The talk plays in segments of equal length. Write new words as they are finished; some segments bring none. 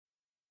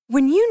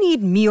When you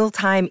need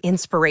mealtime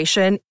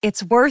inspiration,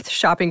 it's worth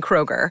shopping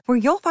Kroger, where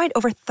you'll find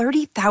over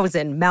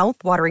 30,000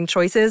 mouth-watering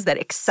choices that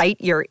excite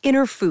your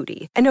inner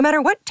foodie. And no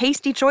matter what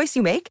tasty choice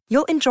you make,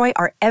 you'll enjoy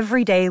our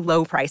everyday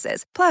low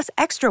prices, plus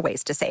extra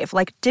ways to save,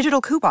 like digital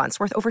coupons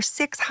worth over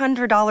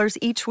 $600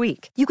 each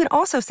week. You can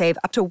also save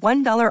up to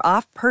 $1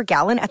 off per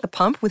gallon at the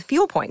pump with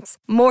fuel points.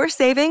 More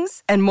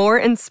savings and more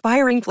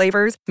inspiring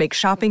flavors make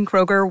shopping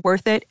Kroger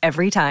worth it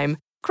every time.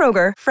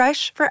 Kroger,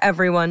 fresh for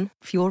everyone.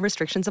 Fuel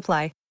restrictions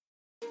apply.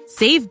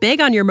 Save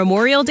big on your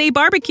Memorial Day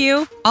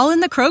barbecue, all in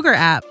the Kroger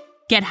app.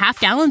 Get half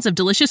gallons of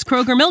delicious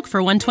Kroger milk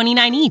for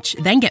 $1.29 each.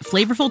 Then get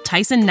flavorful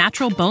Tyson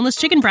natural boneless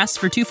chicken breasts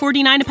for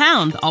 $2.49 a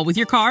pound, all with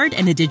your card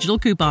and a digital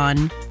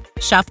coupon.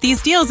 Shop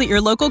these deals at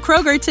your local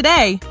Kroger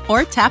today,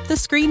 or tap the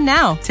screen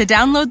now to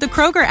download the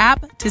Kroger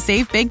app to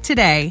save big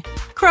today.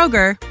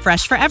 Kroger,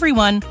 fresh for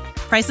everyone.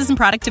 Prices and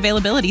product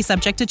availability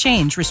subject to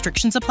change.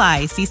 Restrictions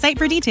apply. See site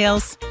for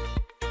details.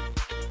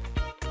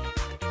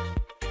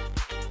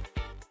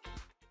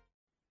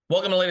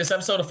 Welcome to the latest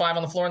episode of 5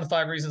 on the Floor on the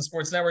 5 Reasons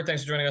Sports Network.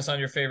 Thanks for joining us on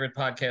your favorite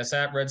podcast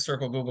app, Red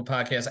Circle, Google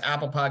Podcasts,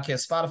 Apple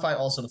Podcasts, Spotify,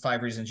 also the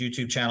 5 Reasons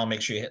YouTube channel.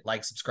 Make sure you hit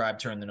like, subscribe,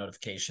 turn the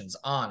notifications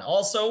on.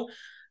 Also,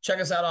 check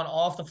us out on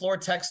Off the Floor.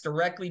 Text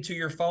directly to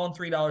your phone,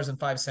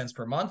 $3.05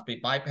 per month.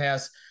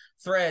 Bypass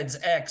Threads,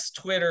 X,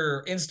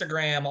 Twitter,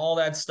 Instagram, all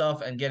that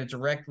stuff, and get it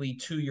directly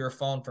to your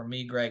phone from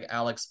me, Greg,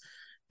 Alex,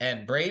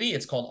 and Brady.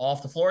 It's called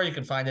Off the Floor. You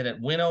can find it at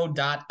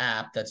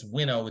winnow.app. That's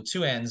winnow with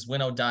 2 N's,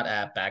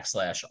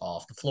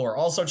 winnow.app/off the floor.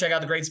 Also, check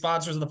out the great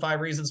sponsors of the 5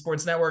 Reasons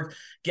Sports Network.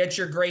 Get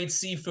your great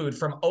seafood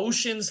from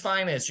Ocean's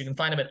Finest. You can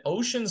find them at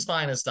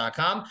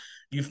oceansfinest.com.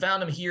 You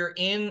found them here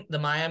in the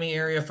Miami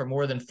area for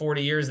more than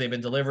 40 years. They've been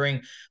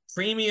delivering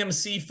premium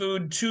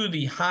seafood to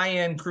the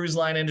high-end cruise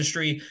line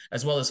industry,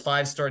 as well as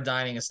 5-star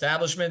dining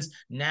establishments.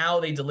 Now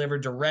they deliver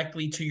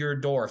directly to your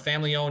door.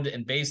 Family-owned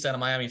and based out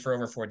of Miami for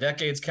over 4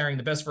 decades, carrying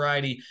the best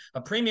variety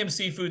of premium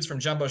seafoods from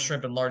jumbo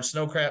shrimp and large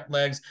snow crab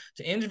legs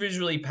to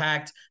individually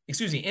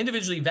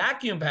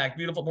vacuum-packed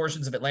beautiful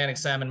portions of Atlantic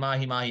salmon,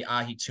 mahi-mahi,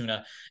 ahi,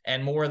 tuna,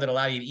 and more that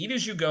allow you to eat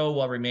as you go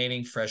while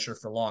remaining fresher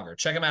for longer.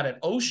 Check them out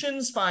at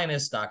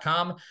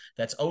oceansfinest.com.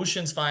 That's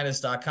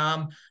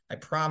oceansfinest.com. I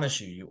promise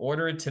you, you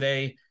order it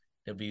today,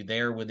 it'll be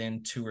there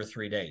within 2 or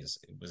 3 days.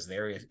 It was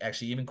there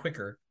actually even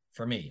quicker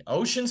for me.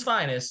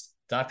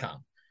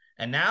 Oceansfinest.com.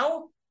 And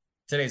now,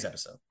 today's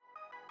episode.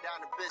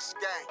 Down the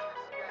Biscayne.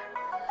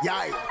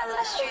 Yeah.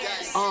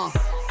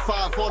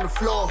 5 on the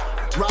floor,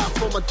 ride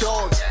for my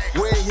dogs.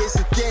 Where here's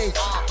the thing,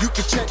 you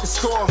can check the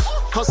score.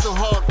 Hustle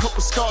hard,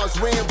 couple scars,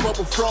 wearing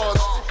bubble frogs.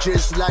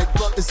 Just like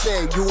Butler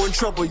said, you in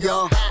trouble,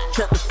 y'all.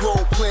 Kept the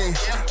floor playing,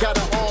 got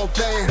it all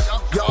band.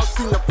 Y'all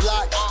seen the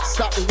block,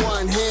 stop with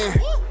one hand.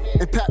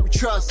 And Pat we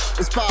trust,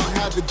 it's power,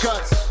 have the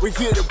guts. We're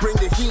here to bring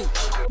the heat,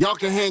 y'all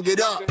can hang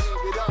it up.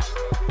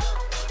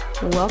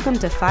 Welcome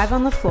to 5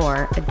 on the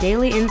Floor, a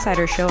daily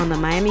insider show on the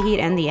Miami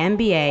Heat and the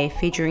NBA,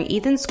 featuring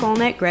Ethan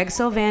Skolnick, Greg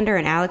Sylvander,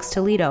 and Alex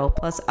Toledo,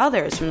 plus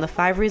others from the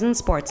 5 Reasons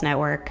Sports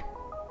Network.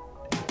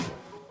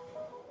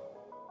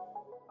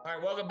 All right,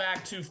 welcome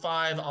back to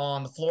 5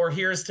 on the Floor.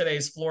 Here's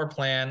today's floor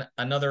plan,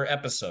 another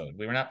episode.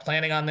 We were not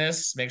planning on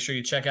this. Make sure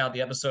you check out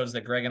the episodes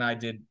that Greg and I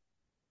did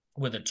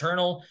with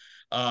Eternal,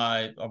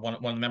 one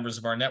of the members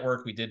of our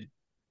network. We did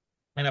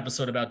an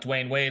episode about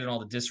Dwayne Wade and all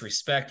the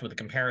disrespect with the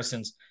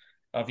comparisons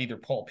of either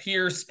Paul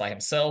Pierce by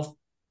himself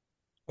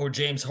or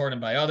James Harden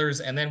by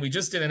others. And then we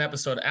just did an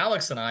episode,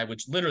 Alex and I,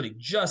 which literally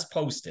just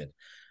posted.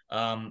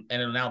 And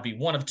it'll now be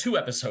one of 2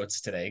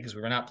 episodes today because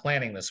we were not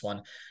planning this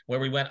one,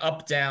 where we went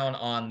up, down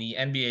on the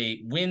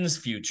NBA wins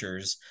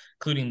futures,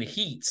 including the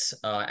Heats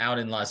out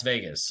in Las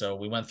Vegas. So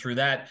we went through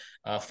that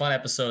fun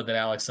episode that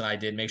Alex and I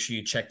did. Make sure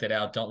you check that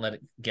out. Don't let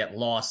it get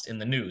lost in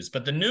the news.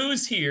 But the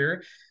news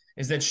here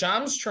is that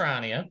Shams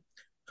Charania,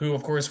 who,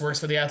 of course, works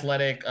for The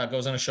Athletic,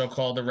 goes on a show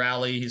called The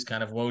Rally. He's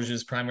kind of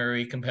Woj's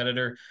primary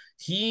competitor.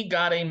 He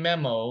got a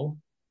memo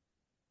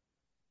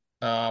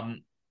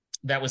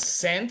that was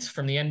sent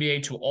from the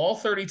NBA to all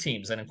 30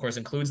 teams, and, of course,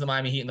 includes the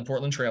Miami Heat and the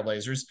Portland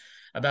Trailblazers,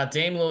 about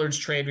Dame Lillard's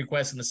trade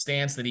request and the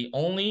stance that he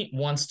only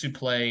wants to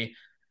play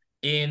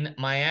in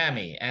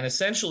Miami. And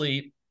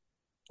essentially,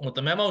 what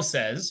the memo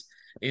says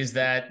is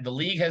that the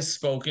league has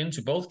spoken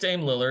to both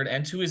Dame Lillard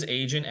and to his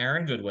agent,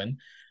 Aaron Goodwin,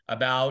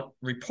 about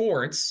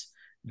reports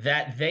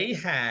that they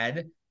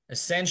had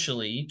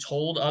essentially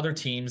told other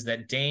teams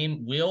that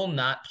Dame will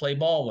not play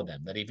ball with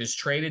them, that if he's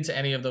traded to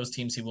any of those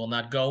teams, he will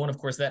not go. And of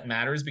course that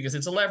matters because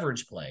it's a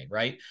leverage play,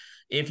 right?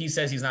 If he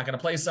says he's not going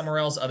to play somewhere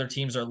else, other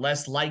teams are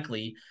less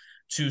likely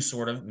to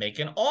sort of make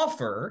an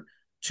offer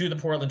to the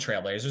Portland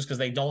Trailblazers because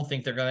they don't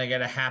think they're going to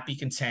get a happy,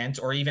 content,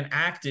 or even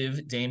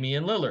active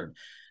Damian Lillard.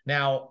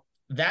 Now,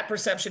 that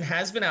perception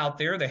has been out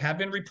there. There have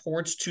been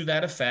reports to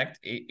that effect.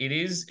 It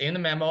is in the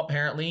memo.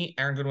 Apparently,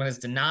 Aaron Goodwin has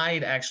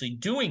denied actually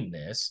doing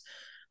this.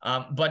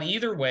 But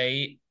either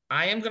way,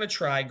 I am going to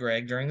try,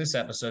 Greg, during this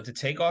episode to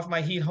take off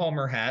my Heat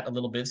Homer hat a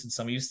little bit, since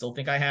some of you still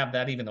think I have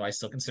that, even though I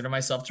still consider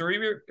myself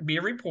to be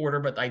a reporter,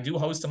 but I do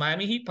host a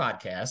Miami Heat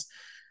podcast.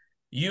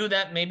 you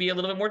that may be a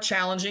little bit more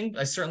challenging.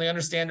 I certainly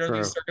understand under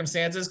these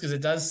circumstances, because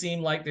it does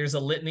seem like there's a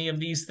litany of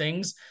these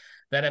things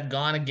that have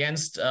gone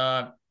against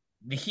the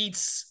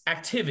Heat's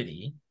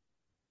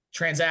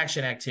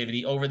transaction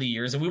activity over the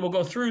years. And we will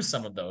go through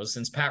some of those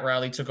since Pat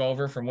Riley took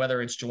over, from whether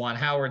it's Juwan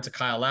Howard to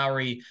Kyle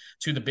Lowry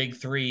to the big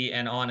three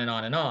and on and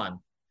on and on.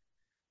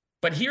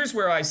 But here's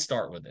where I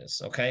start with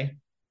this, okay?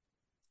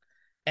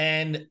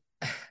 And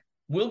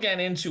we'll get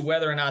into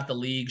whether or not the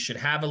league should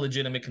have a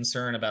legitimate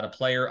concern about a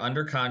player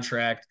under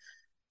contract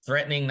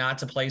threatening not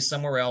to play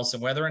somewhere else,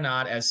 and whether or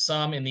not, as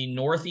some in the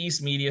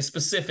Northeast media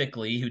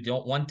specifically, who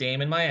don't want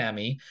Dame in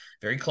Miami,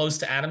 very close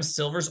to Adam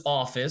Silver's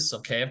office,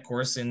 okay, of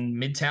course, in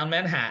Midtown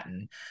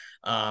Manhattan,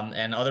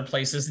 and other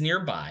places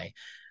nearby,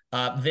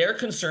 they're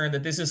concerned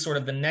that this is sort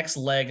of the next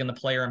leg in the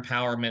player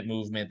empowerment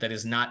movement that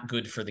is not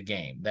good for the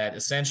game. That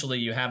essentially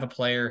you have a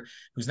player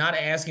who's not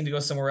asking to go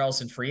somewhere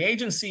else in free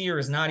agency, or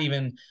is not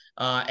even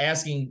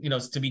asking,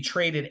 to be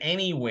traded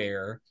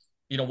anywhere,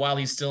 while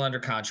he's still under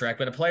contract,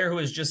 but a player who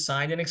has just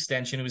signed an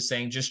extension, who is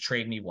saying, just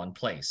trade me one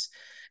place.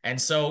 And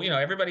so,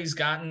 everybody's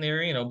gotten their,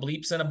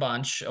 bleeps in a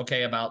bunch,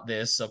 okay, about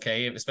this,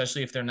 okay,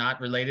 especially if they're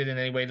not related in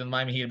any way to the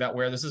Miami Heat about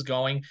where this is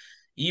going.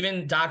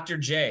 Even Dr.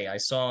 J, I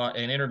saw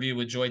an interview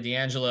with Joy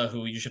D'Angela,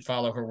 who you should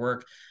follow her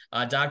work.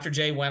 Dr.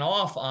 J went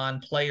off on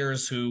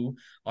players who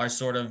are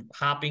sort of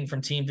hopping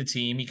from team to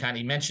team.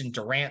 He mentioned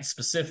Durant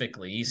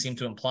specifically. He seemed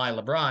to imply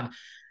LeBron.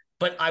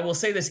 But I will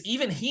say this,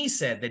 even he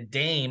said that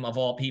Dame, of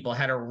all people,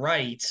 had a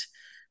right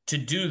to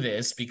do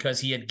this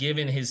because he had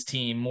given his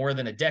team more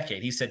than a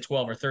decade. He said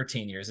 12 or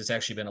 13 years. It's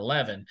actually been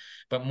 11,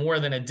 but more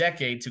than a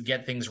decade to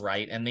get things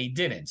right, and they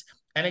didn't.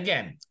 And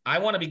again, I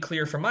want to be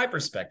clear from my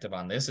perspective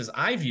on this, as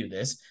I view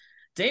this.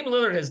 Dame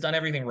Lillard has done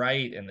everything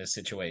right in this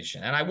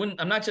situation. And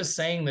I'm not just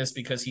saying this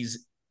because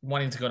he's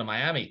wanting to go to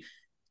Miami.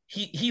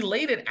 He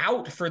laid it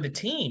out for the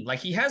team. Like,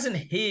 he hasn't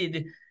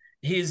hid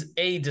his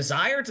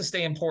desire to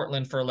stay in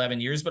Portland for 11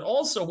 years, but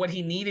also what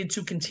he needed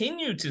to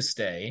continue to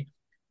stay.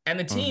 And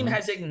the team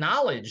has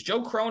acknowledged,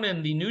 Joe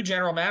Cronin, the new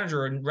general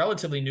manager, and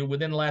relatively new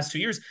within the last 2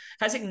 years,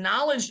 has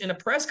acknowledged in a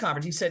press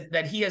conference, he said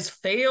that he has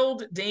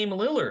failed Dame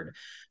Lillard.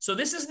 So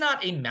this is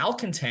not a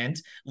malcontent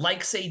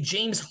like, say,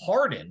 James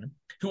Harden,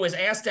 who has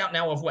asked out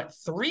now of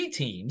 3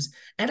 teams,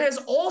 and has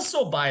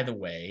also, by the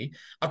way,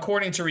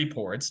 according to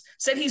reports,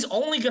 said he's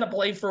only going to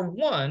play for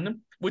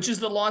one, which is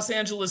the Los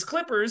Angeles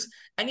Clippers.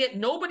 And yet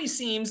nobody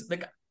seems,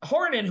 like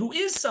Harden, who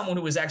is someone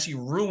who has actually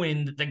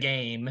ruined the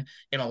game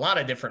in a lot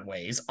of different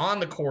ways,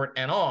 on the court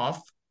and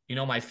off,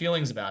 my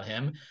feelings about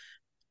him.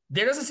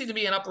 There doesn't seem to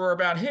be an uproar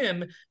about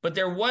him, but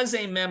there was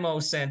a memo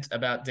sent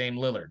about Dame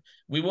Lillard.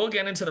 We will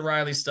get into the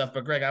Riley stuff,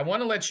 but Greg, I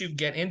want to let you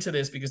get into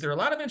this because there are a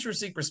lot of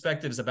interesting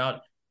perspectives about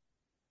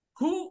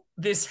who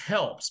this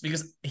helps,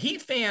 because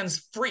Heat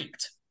fans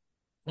freaked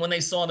when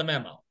they saw the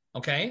memo,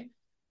 okay?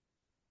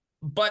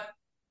 But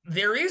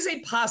there is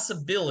a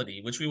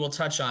possibility, which we will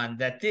touch on,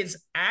 that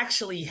this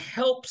actually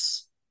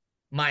helps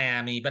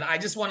Miami, but I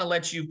just want to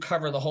let you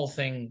cover the whole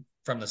thing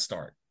from the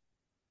start.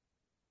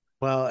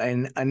 Well,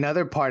 and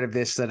another part of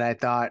this that I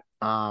thought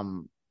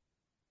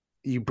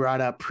you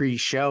brought up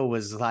pre-show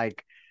was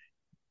like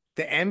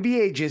the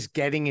NBA just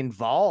getting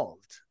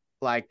involved,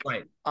 like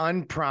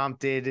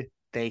unprompted.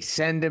 They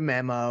send a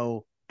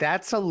memo.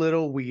 That's a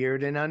little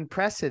weird and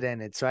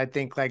unprecedented. So I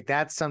think like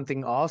that's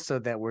something also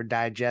that we're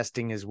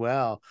digesting as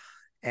well.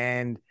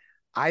 And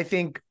I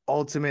think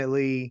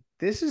ultimately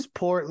this is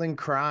Portland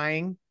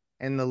crying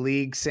and the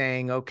league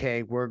saying,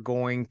 okay, we're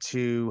going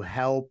to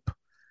help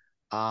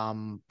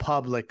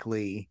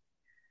publicly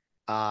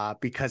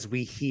because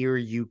we hear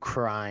you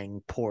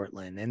crying,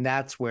 Portland. And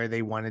that's where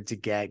they wanted to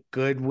get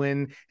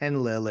Goodwin and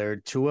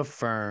Lillard to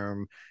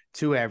affirm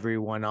to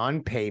everyone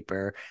on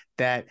paper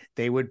that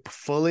they would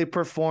fully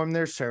perform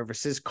their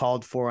services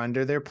called for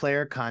under their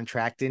player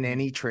contract in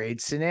any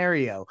trade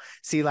scenario.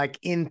 See, like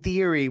in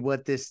theory,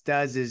 what this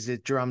does is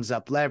it drums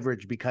up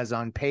leverage because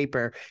on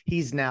paper,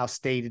 he's now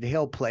stated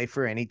he'll play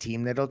for any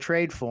team that'll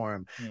trade for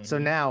him. Mm-hmm. So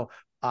now,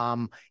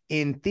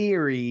 in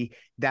theory,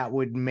 that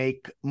would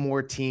make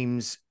more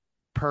teams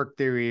perk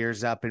their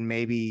ears up and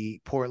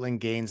maybe Portland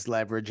gains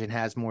leverage and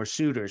has more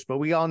suitors. But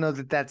we all know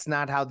that that's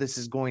not how this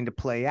is going to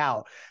play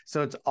out.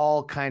 So it's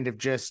all kind of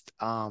just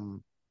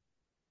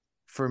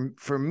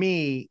for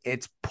me,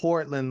 it's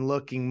Portland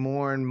looking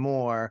more and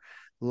more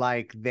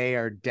like they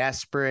are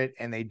desperate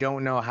and they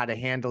don't know how to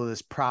handle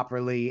this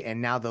properly.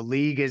 And now the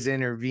league has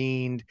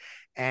intervened,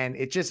 and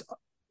it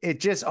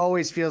just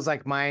always feels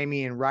like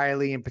Miami and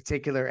Riley in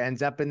particular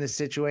ends up in this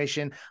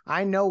situation.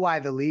 I know why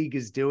the league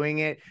is doing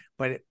it,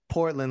 but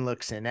Portland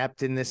looks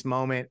inept in this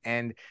moment,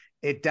 and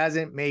it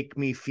doesn't make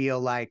me feel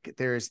like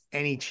there's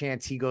any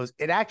chance he goes.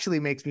 It actually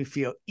makes me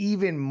feel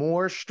even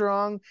more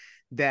strong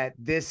that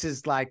this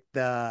is like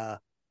the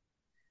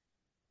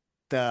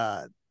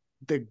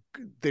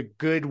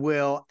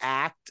goodwill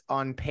act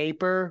on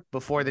paper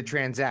before the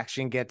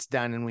transaction gets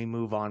done and we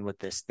move on with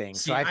this thing.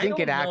 So I think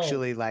it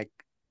actually like,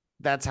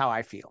 that's how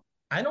I feel.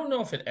 I don't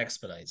know if it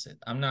expedites it.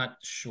 I'm not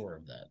sure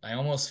of that. I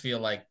almost feel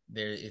like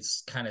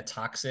it's kind of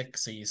toxic.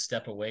 So you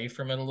step away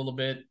from it a little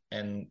bit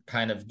and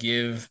kind of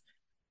give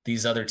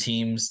these other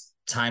teams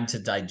time to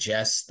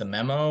digest the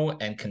memo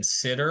and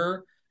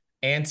consider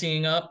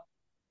anteing up.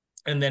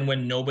 And then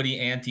when nobody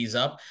antes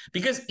up,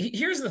 because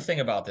here's the thing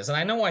about this, and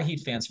I know why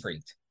Heat fans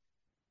freaked.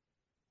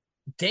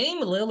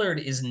 Dame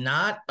Lillard is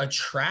not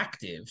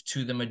attractive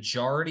to the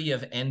majority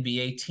of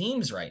NBA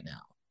teams right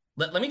now.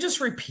 Let me just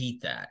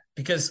repeat that,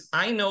 because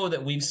I know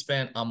that we've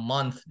spent a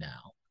month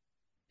now.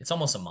 It's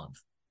almost a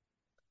month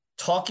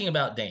talking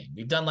about Dame.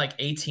 We've done like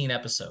 18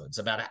 episodes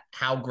about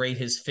how great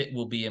his fit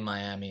will be in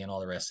Miami and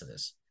all the rest of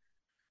this.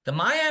 The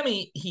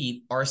Miami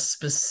Heat are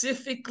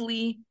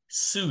specifically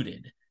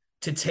suited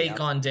to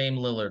take on Dame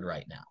Lillard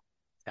right now.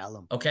 Tell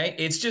him. Okay.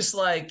 It's just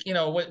like,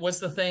 what's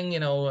the thing,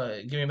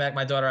 give me back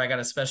my daughter. I got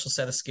a special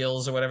set of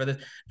skills or whatever.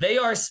 They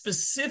are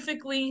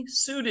specifically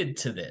suited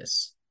to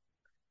this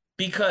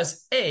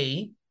because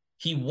A,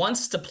 he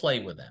wants to play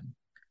with them.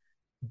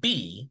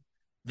 B,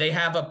 they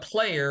have a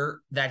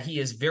player that he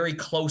is very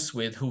close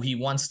with who he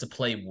wants to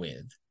play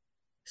with.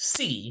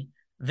 C,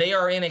 they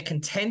are in a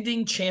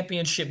contending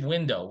championship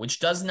window, which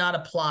does not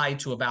apply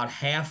to about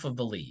half of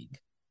the league.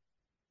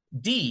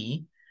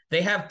 D,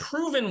 they have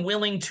proven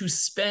willing to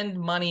spend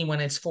money when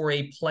it's for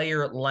a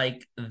player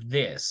like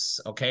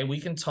this. Okay, we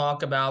can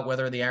talk about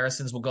whether the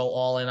Arisons will go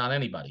all in on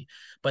anybody,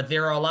 but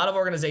there are a lot of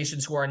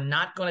organizations who are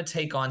not going to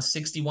take on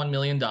 $61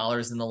 million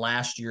in the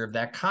last year of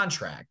that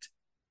contract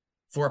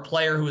for a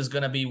player who is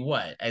going to be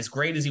what? As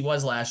great as he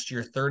was last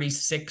year,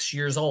 36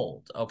 years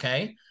old.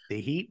 Okay.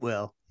 The Heat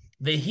will.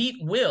 The Heat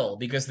will,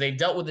 because they've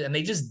dealt with it, and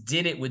they just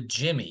did it with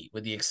Jimmy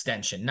with the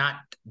extension. Not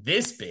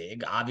this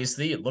big,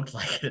 obviously. It looked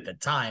like it at the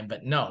time,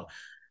 but no.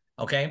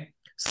 Okay,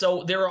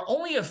 so there are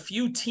only a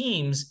few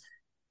teams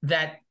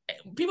that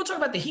people talk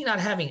about the Heat not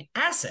having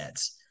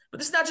assets, but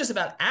this is not just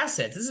about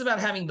assets. This is about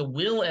having the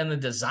will and the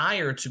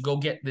desire to go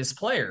get this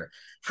player.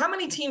 How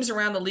many teams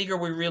around the league are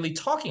we really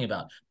talking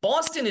about?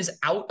 Boston is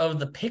out of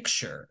the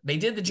picture. They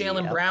did the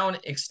Jaylen Brown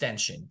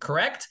extension,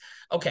 correct?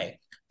 Okay,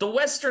 the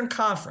Western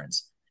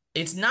Conference.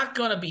 It's not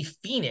going to be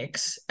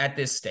Phoenix at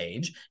this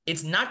stage.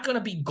 It's not going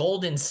to be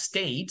Golden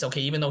State,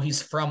 okay, even though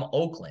he's from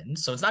Oakland.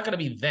 So it's not going to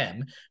be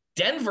them.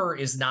 Denver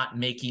is not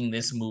making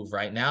this move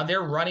right now.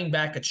 They're running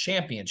back a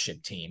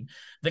championship team.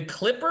 The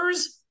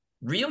Clippers,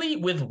 really,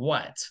 with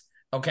what?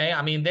 Okay,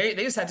 I mean, they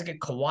just had to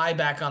get Kawhi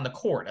back on the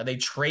court. Are they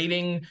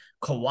trading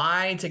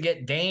Kawhi to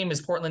get Dame?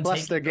 Is Portland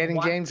Plus, they're getting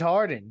Kawhi? James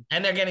Harden.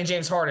 And they're getting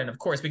James Harden, of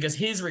course, because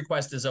his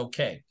request is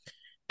okay.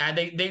 And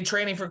they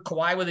training for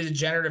Kawhi with a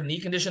degenerative knee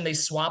condition. They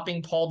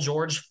swapping Paul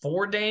George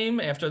for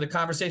Dame after the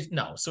conversation?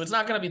 No, so it's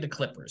not going to be the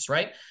Clippers,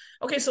 right?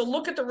 Okay, so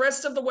look at the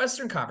rest of the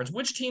Western Conference.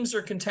 Which teams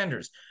are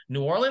contenders?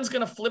 New Orleans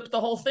going to flip the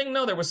whole thing?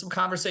 No, there was some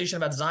conversation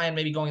about Zion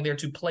maybe going there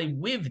to play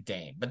with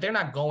Dame, but they're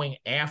not going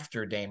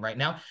after Dame right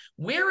now.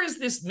 Where is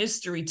this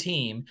mystery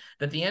team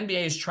that the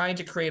NBA is trying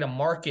to create a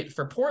market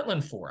for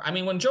Portland for? I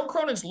mean, when Joe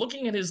Cronin's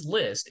looking at his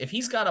list, if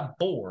he's got a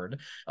board,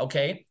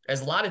 okay,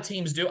 as a lot of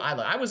teams do,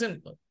 I was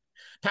in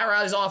Pat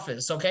Riley's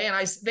office, okay,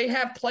 and they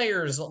have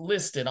players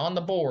listed on the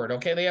board,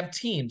 okay, they have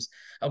teams,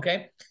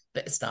 okay,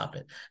 stop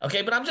it,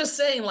 okay, but I'm just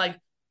saying, like,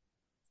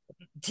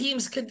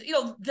 teams could,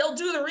 they'll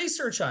do the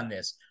research on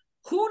this.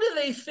 Who do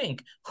they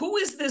think? Who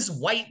is this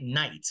white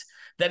knight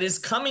that is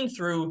coming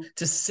through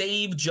to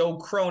save Joe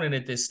Cronin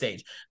at this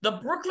stage? The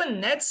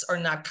Brooklyn Nets are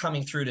not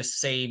coming through to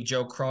save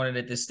Joe Cronin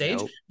at this stage.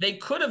 Nope. They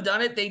could have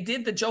done it. They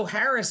did the Joe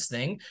Harris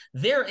thing.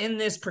 They're in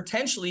this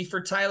potentially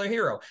for Tyler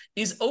Hero.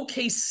 Is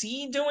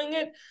OKC doing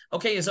it?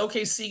 Okay, is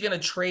OKC going to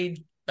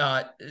trade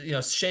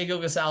Shai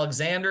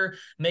Gilgeous-Alexander,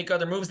 make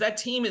other moves? That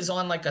team is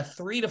on like a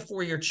 3 to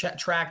 4 year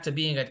track to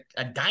being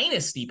a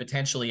dynasty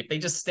potentially if they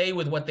just stay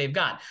with what they've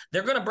got.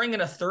 They're going to bring in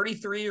a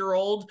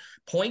 33-year-old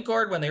point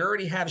guard when they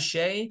already have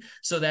Shai,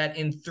 so that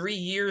in 3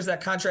 years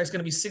that contract is going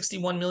to be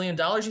 $61 million.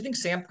 You think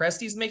Sam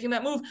Presti's making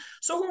that move?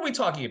 So who are we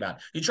talking about?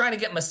 You're trying to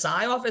get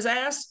Masai off his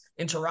ass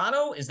in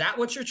Toronto? Is that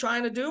what you're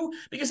trying to do?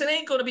 Because it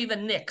ain't going to be the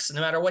Knicks,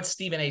 no matter what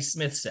Stephen A.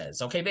 Smith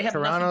says. Okay, they have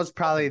Toronto's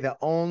probably the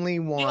only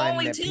one, the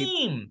only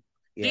team.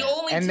 Yeah.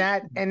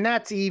 And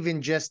that's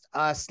even just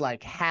us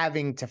like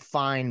having to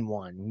find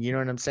one. You know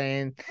what I'm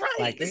saying? Right.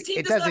 Like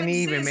it doesn't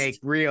even make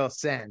real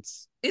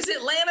sense. Is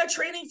Atlanta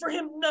trading for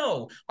him?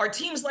 No. Are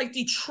teams like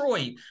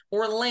Detroit,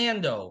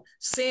 Orlando,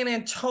 San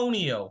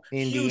Antonio,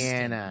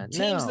 Indiana,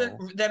 Houston,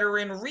 teams that are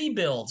in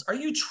rebuilds? Are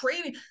you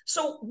trading?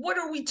 So what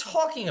are we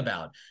talking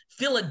about?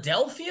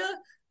 Philadelphia?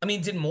 I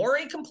mean, did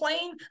Morey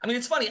complain? I mean,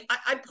 it's funny.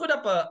 I put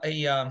up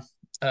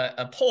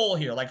a poll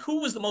here, like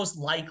who was the most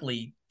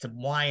likely to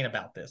whine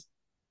about this?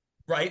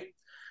 Right.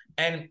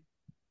 And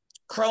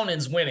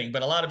Cronin's winning,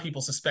 but a lot of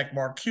people suspect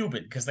Mark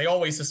Cuban because they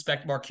always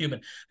suspect Mark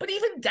Cuban. But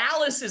even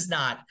Dallas is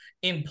not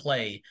in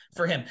play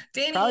for him.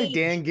 Probably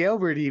Dan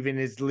Gilbert even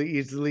is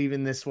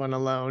leaving this one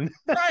alone.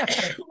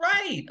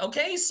 Right.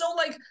 Okay. So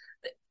like,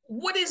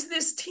 what is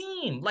this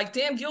team? Like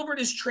Dan Gilbert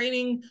is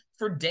training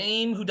for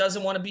Dame, who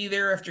doesn't want to be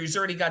there after he's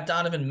already got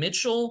Donovan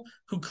Mitchell,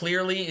 who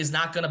clearly is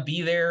not going to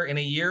be there in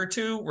a year or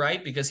two,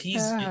 right? Because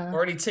he's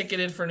already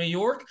ticketed for New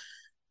York.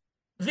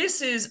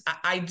 I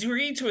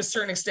agree to a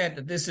certain extent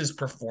that this is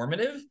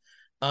performative.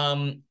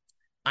 I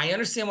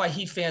understand why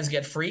Heat fans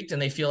get freaked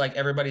and they feel like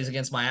everybody's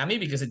against Miami,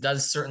 because it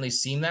does certainly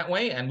seem that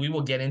way. And we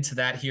will get into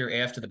that here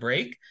after the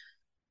break.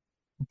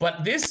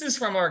 But this is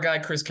from our guy,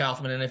 Chris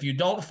Kaufman. And if you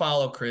don't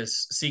follow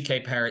Chris,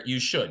 CK Parrott, you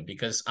should,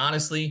 because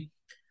honestly,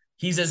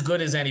 he's as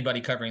good as anybody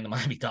covering the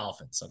Miami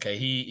Dolphins. Okay.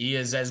 He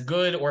is as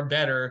good or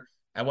better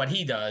at what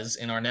he does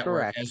in our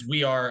network Correct. as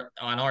we are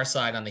on our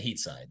side, on the Heat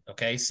side.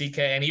 Okay. CK.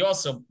 And he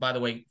also, by the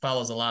way,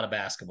 follows a lot of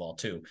basketball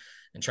too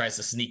and tries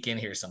to sneak in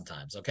here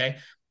sometimes. Okay.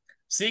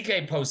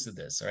 CK posted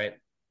this, all right?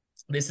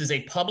 This is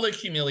a public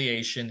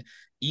humiliation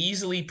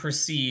easily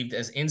perceived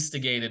as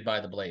instigated by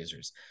the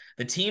Blazers.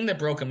 The team that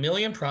broke a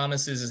million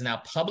promises is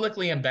now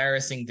publicly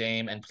embarrassing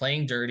Dame and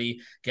playing dirty,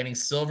 getting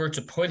Silver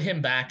to put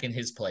him back in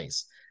his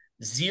place.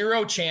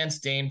 Zero chance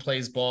Dame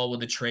plays ball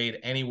with a trade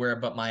anywhere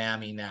but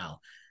Miami now.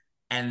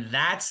 And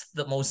that's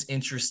the most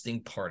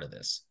interesting part of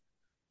this.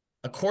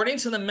 According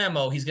to the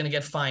memo, he's going to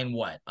get fined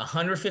what?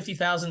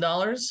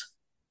 $150,000?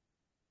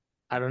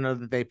 I don't know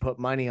that they put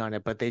money on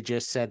it, but they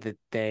just said that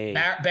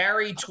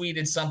Barry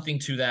tweeted something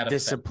to that effect.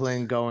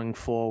 Discipline going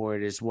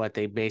forward is what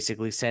they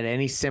basically said.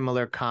 Any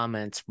similar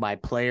comments by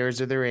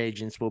players or their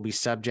agents will be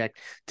subject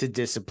to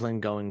discipline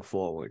going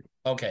forward.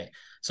 Okay,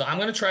 so I'm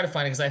going to try to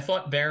find it because I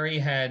thought Barry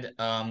had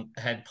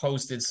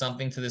posted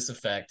something to this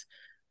effect,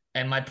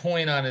 and my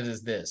point on it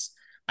is this: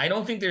 I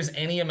don't think there's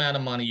any amount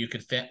of money you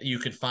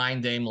could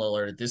find Dame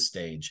Lillard at this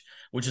stage,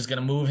 which is going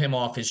to move him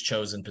off his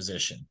chosen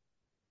position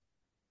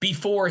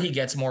before he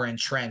gets more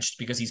entrenched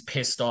because he's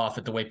pissed off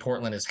at the way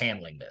Portland is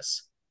handling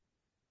this.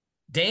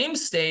 Dame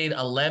stayed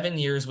 11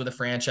 years with a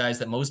franchise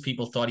that most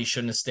people thought he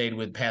shouldn't have stayed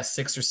with past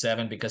 6 or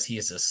 7 because he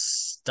is a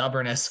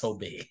stubborn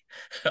SOB.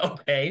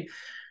 Okay.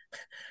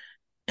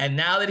 And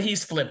now that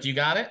he's flipped, you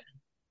got it?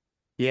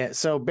 Yeah.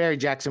 So Barry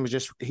Jackson was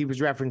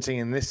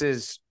referencing, and this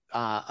is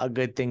a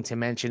good thing to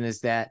mention,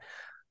 is that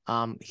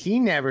he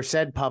never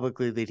said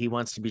publicly that he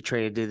wants to be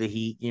traded to the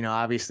Heat. You know,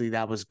 obviously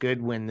that was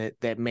Goodwin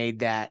that made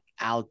that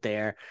out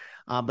there.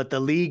 But the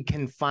league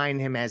can fine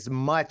him as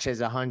much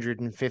as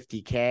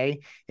 $150K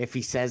if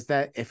he says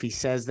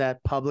that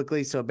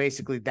publicly. So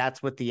basically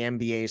that's what the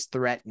NBA is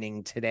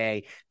threatening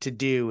today to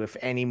do if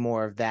any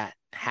more of that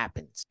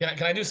happens.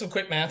 Can I do some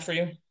quick math for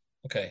you?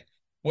 Okay.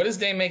 What does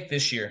Dame make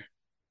this year?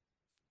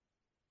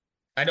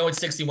 I know it's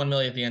 $61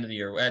 million at the end of the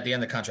year, at the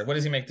end of the contract. What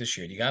does he make this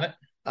year? Do you got it?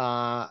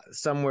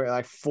 Somewhere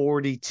like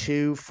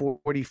 42,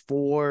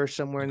 44,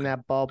 somewhere in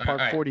that ballpark.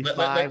 Right.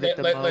 45 at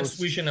the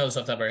most. We should know this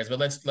off the top of our heads, but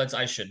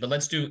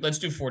let's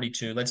do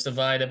 42. Let's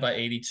divide it by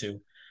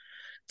 82.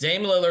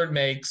 Dame Lillard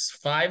makes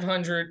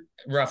 500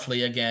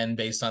 roughly, again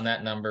based on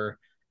that number,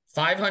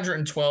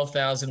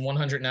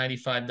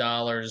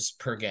 $512,195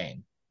 per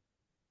game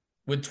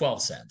with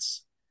 12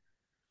 cents.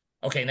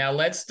 Okay, now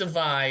let's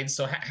divide.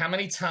 So how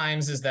many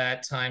times is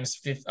that times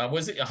 50?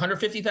 Was it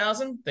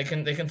 150,000? They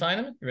can find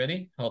him. You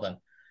ready? Hold on.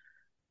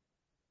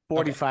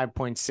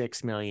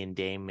 45.6 million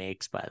Dame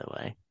makes, by the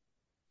way.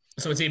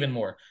 So it's even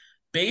more.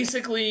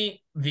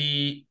 Basically,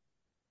 they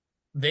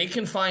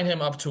can find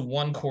him up to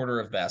 1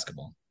 quarter of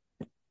basketball.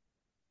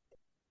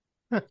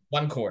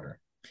 1 quarter.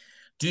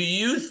 Do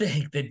you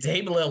think that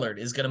Dame Lillard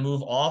is going to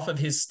move off of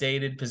his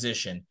stated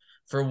position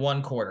for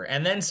 1 quarter?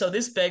 And then, so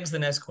this begs the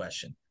next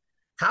question.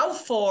 How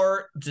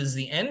far does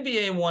the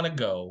NBA want to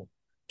go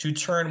to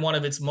turn one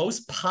of its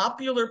most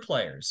popular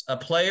players, a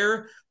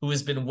player who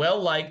has been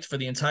well-liked for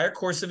the entire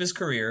course of his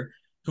career,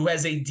 who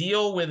has a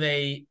deal with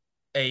a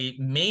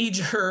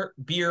major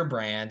beer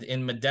brand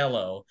in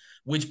Modelo,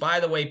 which, by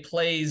the way,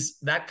 plays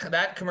that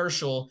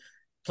commercial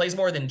plays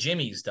more than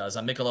Jimmy's does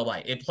on Michelob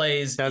Light. It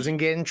plays... Doesn't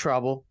get in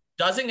trouble.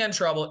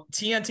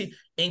 TNT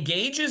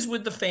engages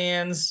with the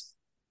fans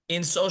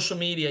in social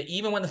media,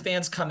 even when the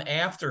fans come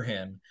after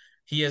him.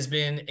 He has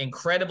been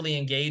incredibly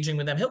engaging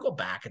with them. He'll go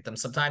back at them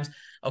sometimes.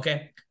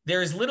 Okay.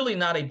 There is literally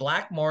not a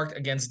black mark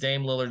against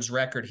Dame Lillard's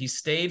record. He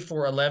stayed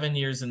for 11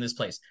 years in this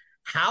place.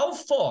 How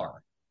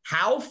far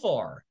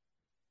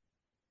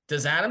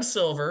does Adam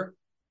Silver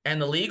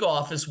and the league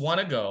office want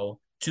to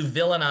go to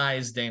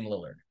villainize Dame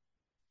Lillard?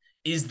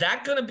 Is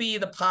that going to be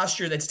the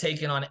posture that's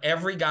taken on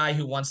every guy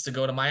who wants to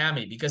go to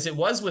Miami? Because it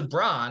was with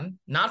Bron,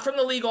 not from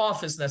the league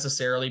office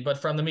necessarily,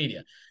 but from the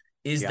media.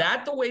 Is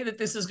that the way that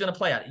this is going to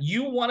play out?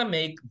 You want to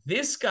make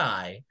this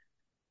guy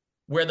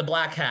wear the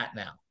black hat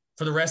now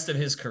for the rest of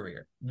his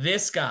career.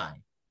 This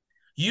guy.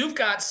 You've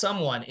got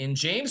someone in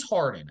James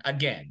Harden,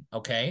 again,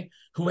 okay,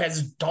 who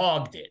has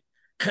dogged it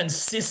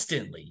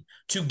consistently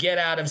to get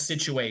out of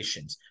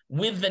situations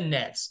with the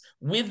Nets,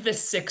 with the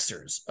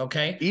Sixers,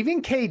 okay?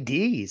 Even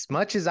KD, as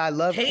much as I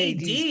love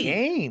KD's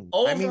game.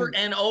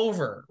 And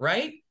over,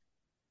 right?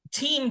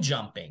 Team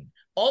jumping,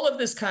 all of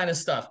this kind of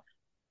stuff.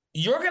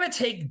 You're going to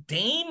take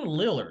Dame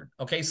Lillard,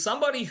 okay,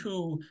 somebody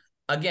who,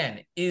 again,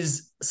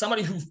 is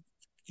somebody who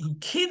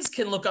kids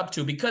can look up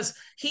to because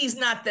he's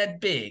not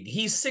that big.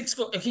 He's 6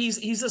 foot.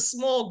 He's a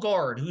small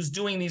guard who's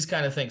doing these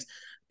kind of things,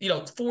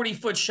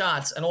 40-foot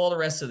shots and all the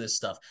rest of this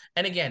stuff.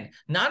 And again,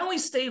 not only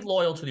stayed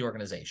loyal to the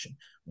organization,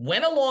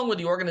 went along with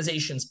the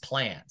organization's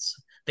plans.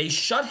 They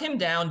shut him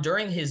down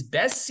during his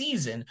best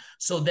season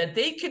so that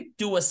they could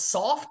do a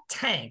soft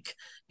tank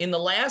in the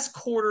last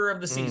quarter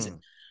of the season.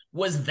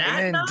 Was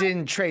that and then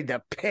didn't trade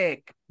the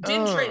pick?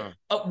 Didn't trade.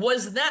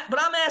 Was that? But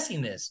I'm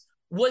asking this.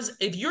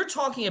 If you're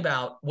talking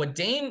about what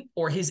Dame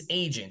or his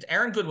agent,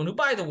 Aaron Goodwin, who,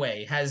 by the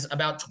way, has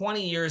about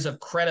 20 years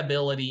of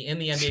credibility in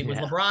the NBA, was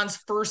LeBron's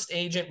first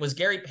agent, was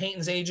Gary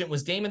Payton's agent,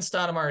 was Damon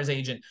Stoudemire's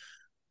agent.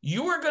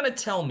 You are going to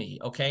tell me,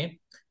 okay,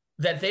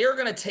 that they are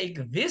going to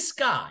take this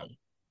guy,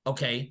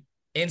 okay,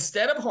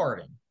 instead of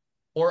Harden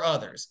or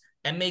others,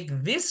 and make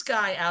this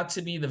guy out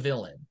to be the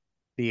villain.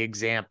 The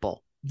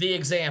example.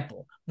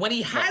 When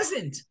he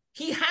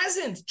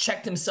hasn't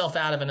checked himself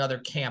out of another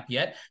camp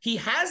yet. He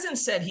hasn't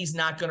said he's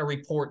not going to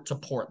report to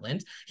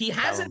Portland. He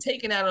hasn't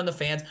taken out on the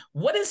fans.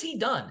 What has he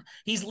done?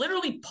 He's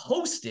literally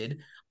posted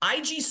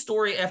IG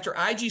story after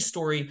IG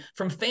story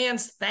from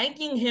fans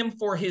thanking him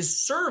for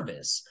his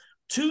service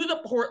to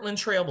the Portland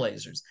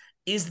Trailblazers.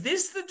 Is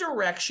this the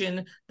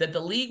direction that the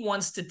league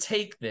wants to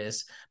take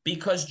this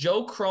because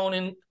Joe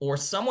Cronin or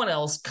someone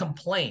else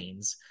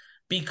complains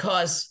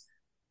because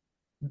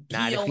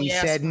not if he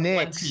said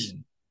Knicks?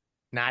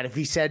 Not if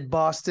he said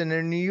Boston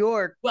or New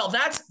York. Well,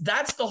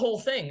 that's the whole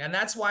thing. And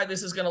that's why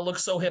this is going to look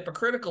so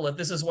hypocritical if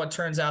this is what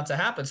turns out to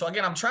happen. So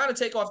again, I'm trying to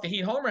take off the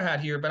Heat homer hat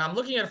here, but I'm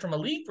looking at it from a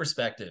league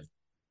perspective.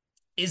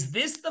 Is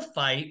this the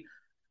fight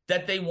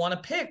that they want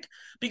to pick?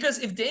 Because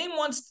if Dame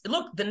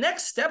the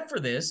next step for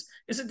this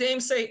is that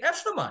Dame say,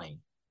 F the money.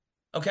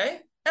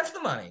 Okay? F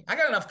the money. I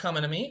got enough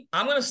coming to me.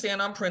 I'm going to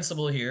stand on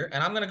principle here,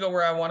 and I'm going to go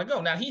where I want to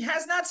go. Now, he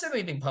has not said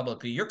anything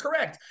publicly. You're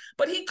correct.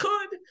 But he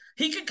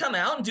could come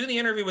out and do the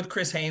interview with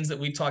Chris Haynes that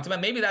we talked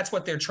about. Maybe that's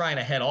what they're trying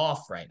to head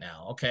off right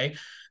now, okay?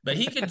 But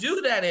he could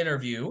do that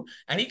interview,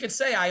 and he could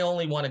say, I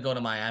only want to go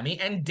to Miami,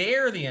 and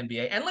dare the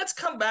NBA. And let's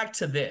come back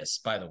to this,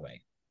 by the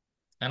way.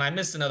 And I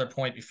missed another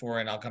point before,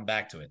 and I'll come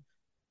back to it.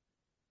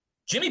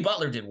 Jimmy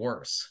Butler did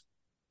worse.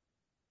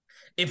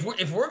 If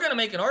we're going to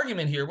make an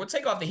argument here, we'll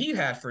take off the Heat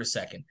hat for a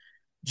second.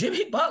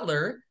 Jimmy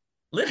Butler,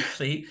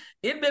 literally,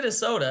 in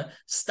Minnesota,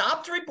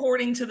 stopped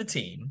reporting to the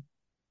team,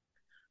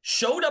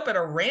 showed up at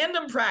a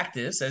random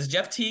practice, as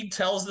Jeff Teague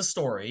tells the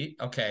story,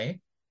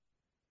 okay,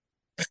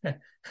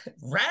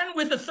 ran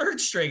with the third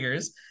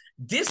stringers,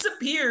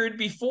 disappeared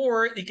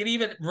before he could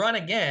even run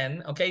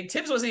again, okay?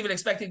 Tibbs wasn't even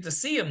expecting to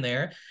see him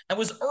there, and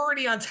was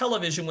already on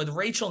television with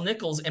Rachel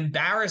Nichols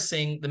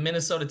embarrassing the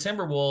Minnesota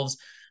Timberwolves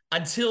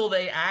until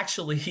they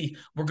actually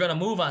were going to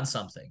move on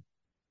something.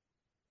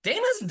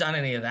 Dame hasn't done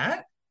any of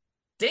that.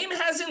 Dame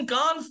hasn't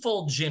gone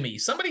full Jimmy.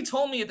 Somebody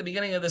told me at the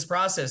beginning of this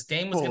process,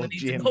 Dame was going to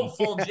need to go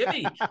full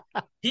Jimmy.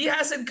 He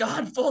hasn't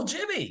gone full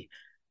Jimmy.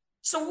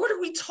 So what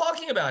are we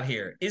talking about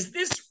here? Is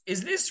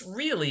this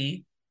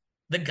really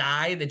the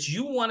guy that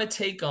you want to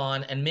take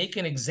on and make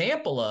an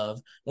example of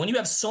when you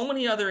have so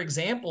many other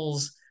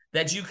examples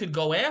that you could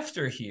go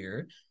after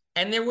here?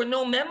 And there were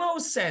no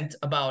memos sent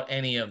about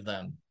any of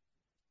them.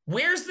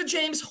 Where's the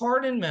James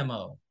Harden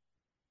memo?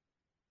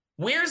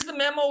 Where's the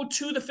memo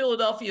to the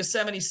Philadelphia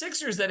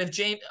 76ers that if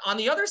James, on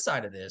the other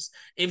side of this,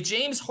 if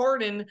James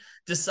Harden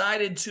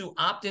decided to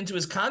opt into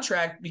his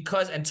contract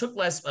and took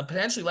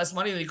potentially less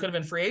money than he could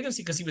have in free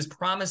agency because he was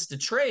promised to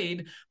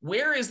trade,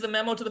 where is the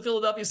memo to the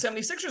Philadelphia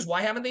 76ers?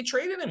 Why haven't they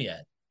traded him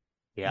yet?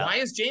 Yeah. Why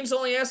is James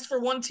only asked for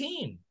one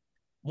team?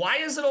 Why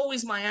is it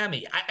always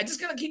Miami? I just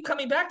got to keep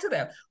coming back to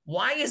that.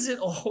 Why is it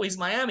always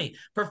Miami?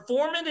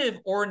 Performative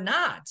or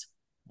not,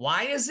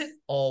 why is it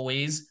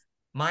always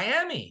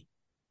Miami?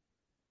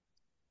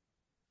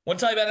 Want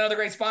to tell you about another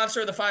great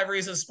sponsor of the 5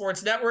 Reasons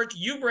Sports Network,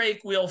 You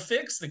Break Wheel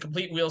Fix, the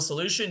complete wheel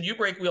solution.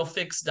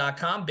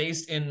 YouBreakWheelFix.com,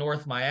 based in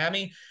North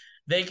Miami.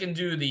 They can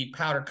do the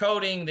powder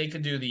coating. They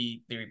can do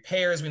the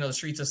repairs. We know the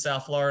streets of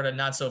South Florida,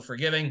 not so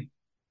forgiving.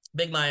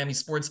 Big Miami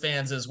sports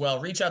fans as well.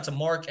 Reach out to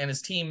Mark and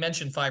his team.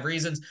 Mention 5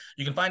 Reasons.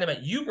 You can find them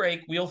at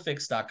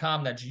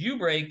YouBreakWheelFix.com. That's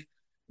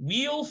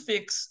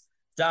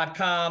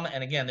YouBreakWheelFix.com.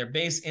 And again, they're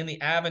based in the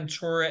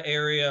Aventura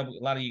area. A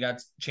lot of you got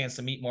a chance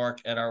to meet Mark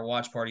at our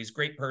watch parties.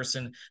 Great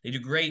person. They do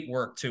great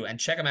work too. And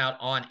check them out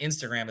on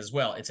Instagram as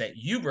well. It's at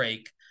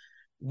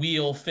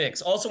Wheel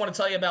Fix. Also want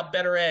to tell you about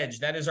Better Edge.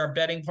 That is our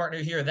betting partner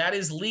here. That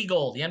is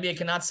legal. The NBA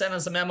cannot send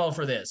us a memo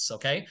for this,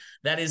 okay?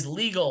 That is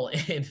legal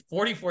in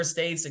 44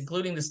 states,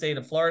 including the state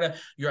of Florida.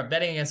 You are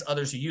betting against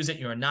others who use it.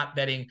 You are not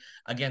betting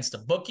against a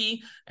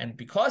bookie. And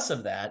because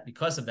of that,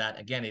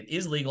 again, it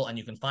is legal and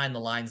you can find the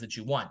lines that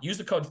you want. Use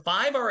the code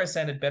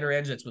 5RSN at Better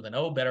Edge. That's with an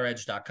O,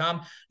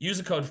 betteredge.com. Use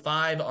the code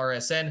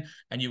 5RSN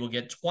and you will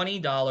get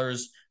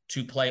 $20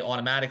 to play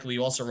automatically.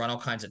 You also run all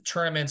kinds of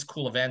tournaments,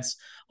 cool events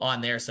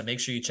on there, so make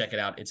sure you check it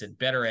out. It's at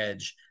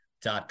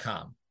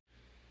betteredge.com.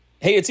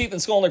 Hey, it's Ethan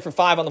Skolnick for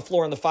 5 on the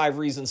Floor on the 5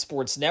 Reasons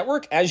Sports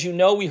Network. As you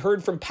know, we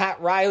heard from Pat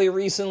Riley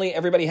recently.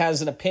 Everybody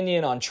has an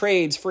opinion on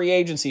trades, free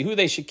agency, who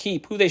they should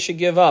keep, who they should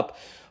give up.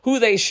 who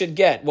they should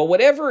get. Well,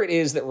 whatever it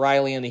is that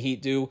Riley and the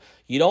Heat do,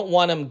 you don't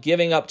want them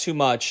giving up too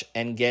much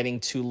and getting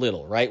too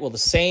little, right? Well, the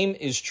same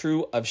is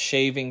true of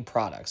shaving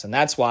products, and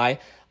that's why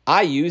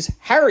I use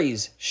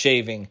Harry's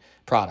shaving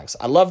products.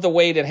 I love the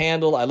weight it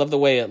handles, I love the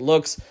way it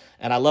looks,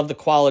 and I love the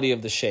quality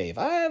of the shave.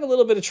 I have a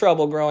little bit of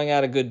trouble growing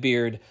out a good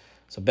beard,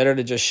 so better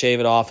to just shave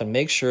it off and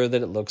make sure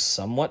that it looks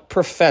somewhat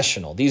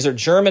professional. These are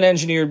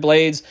German-engineered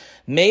blades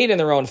made in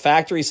their own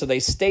factory, so they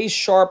stay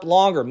sharp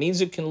longer. It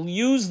means you can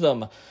use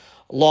them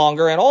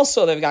longer. And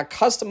also, they've got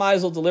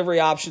customizable delivery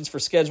options for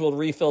scheduled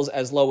refills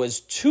as low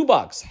as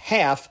 $2,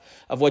 half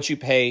of what you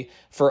pay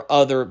for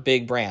other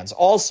big brands.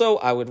 Also,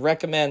 I would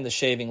recommend the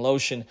shaving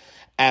lotion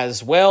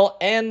as well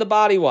and the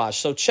body wash.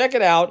 So check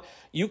it out.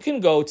 You can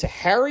go to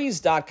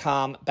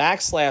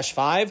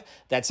harrys.com/5.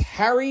 That's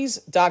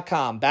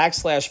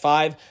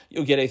harrys.com/5.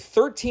 You'll get a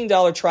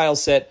 $13 trial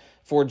set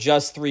for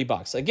just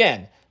 $3.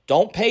 Again,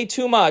 don't pay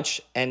too much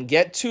and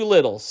get too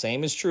little.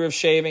 Same is true of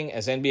shaving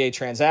as NBA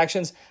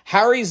transactions.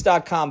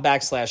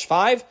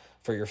 harrys.com/5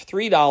 for your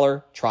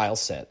 $3 trial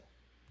set.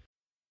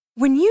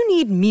 When you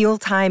need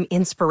mealtime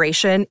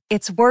inspiration,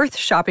 it's worth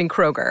shopping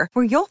Kroger,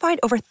 where you'll find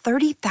over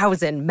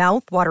 30,000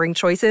 mouth-watering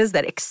choices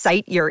that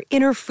excite your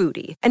inner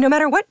foodie. And no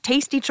matter what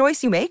tasty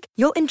choice you make,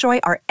 you'll enjoy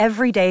our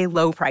everyday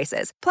low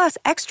prices, plus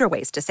extra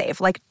ways to save,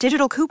 like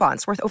digital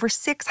coupons worth over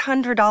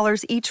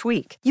 $600 each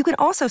week. You can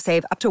also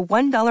save up to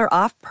 $1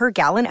 off per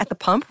gallon at the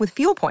pump with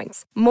fuel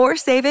points. More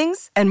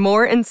savings and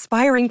more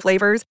inspiring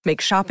flavors make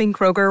shopping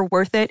Kroger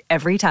worth it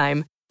every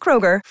time.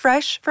 Kroger,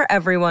 fresh for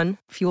everyone.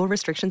 Fuel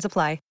restrictions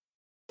apply.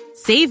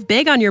 Save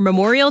big on your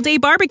Memorial Day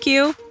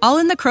barbecue, all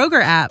in the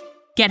Kroger app.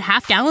 Get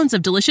half gallons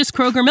of delicious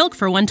Kroger milk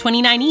for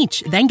 $1.29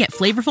 each. Then get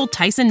flavorful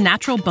Tyson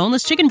natural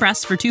boneless chicken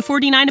breasts for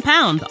 $2.49 a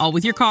pound, all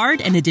with your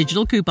card and a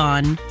digital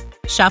coupon.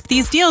 Shop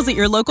these deals at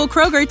your local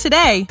Kroger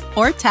today,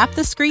 or tap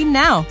the screen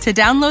now to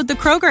download the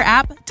Kroger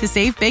app to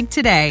save big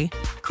today.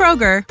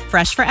 Kroger,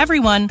 fresh for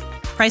everyone.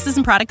 Prices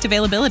and product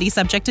availability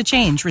subject to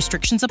change.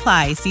 Restrictions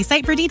apply. See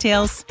site for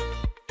details.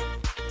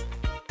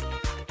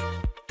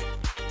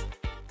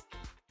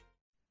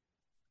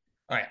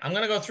 All right, I'm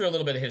going to go through a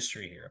little bit of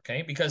history here,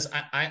 okay? Because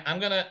I'm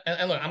going to,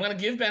 and look, I'm going to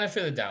give benefit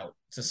of the doubt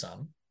to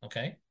some,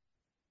 okay?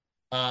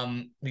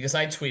 Because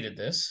I tweeted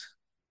this.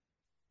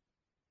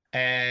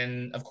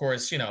 And, of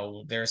course, you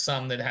know, there are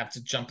some that have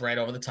to jump right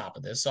over the top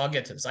of this. So I'll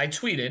get to this. I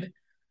tweeted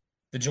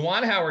the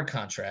Juwan Howard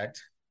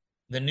contract,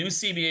 the new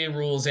CBA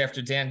rules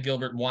after Dan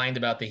Gilbert whined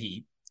about the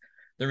Heat,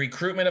 the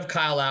recruitment of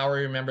Kyle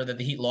Lowry. Remember that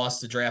the Heat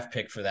lost the draft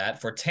pick for that,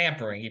 for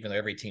tampering, even though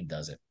every team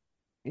does it.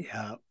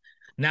 Yeah.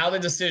 Now the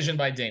decision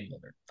by Dame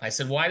Lillard. I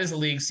said, why does the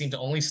league seem to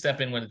only step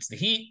in when it's the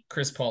Heat?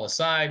 Chris Paul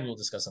aside. We'll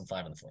discuss on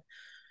 5 on the floor.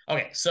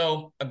 Okay,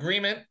 so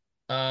agreement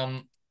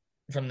from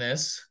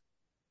this.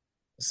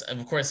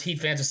 Of course,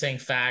 Heat fans are saying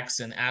facts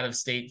and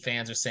out-of-state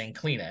fans are saying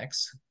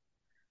Kleenex.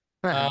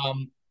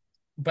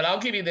 But I'll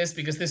give you this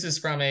because this is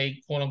from a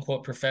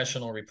quote-unquote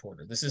professional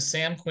reporter. This is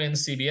Sam Quinn,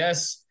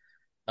 CBS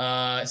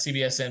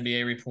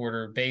NBA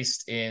reporter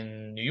based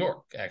in New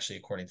York, actually,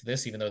 according to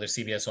this, even though their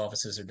CBS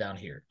offices are down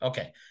here.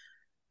 Okay.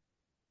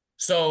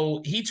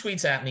 So he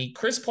tweets at me,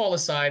 Chris Paul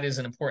aside is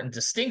an important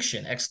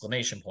distinction,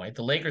 exclamation point.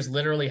 The Lakers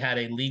literally had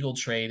a legal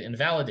trade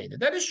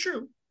invalidated. That is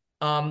true.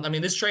 I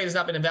mean, this trade has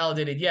not been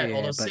invalidated yet.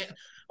 Yeah,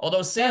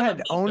 although Sam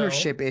had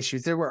ownership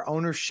issues. There were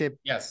ownership,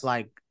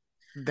 like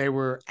they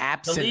were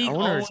absent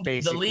owners,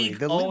 basically.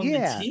 The league owned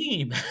the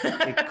team.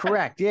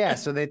 Correct. Yeah.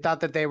 So they thought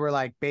that they were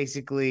like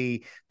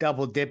basically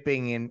double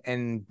dipping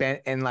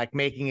and like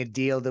making a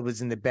deal that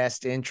was in the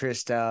best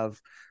interest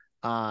of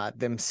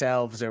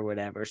themselves or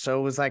whatever. So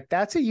it was like,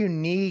 that's a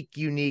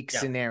unique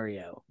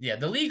scenario. Yeah.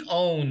 The league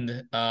owned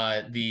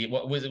it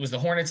was the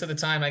Hornets at the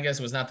time, I guess.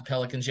 It was not the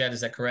Pelicans yet.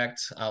 Is that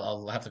correct?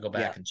 I'll have to go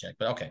back and check,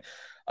 but okay.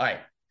 All right.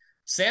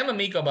 Sam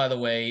Amico, by the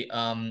way,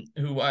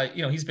 who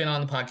he's been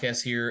on the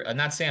podcast here,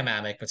 not Sam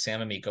Amick, but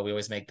Sam Amico. We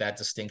always make that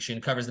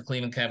distinction. Covers the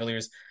Cleveland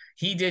Cavaliers.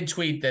 He did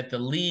tweet that the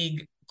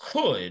league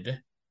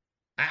could,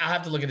 I'll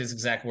have to look at his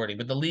exact wording,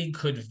 but the league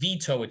could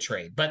veto a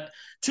trade. But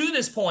to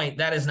this point,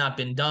 that has not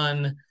been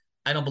done.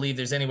 I don't believe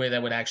there's any way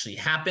that would actually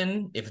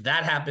happen. If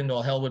that happened,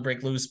 all hell would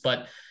break loose.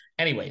 But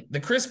anyway, the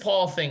Chris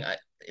Paul thing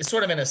is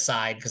sort of an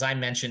aside because I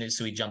mentioned it,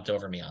 so he jumped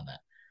over me on that.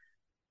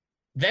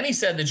 Then he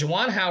said the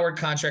Juwan Howard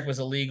contract was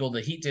illegal.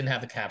 The Heat didn't have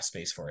the cap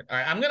space for it. All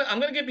right, I'm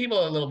gonna give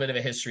people a little bit of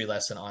a history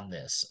lesson on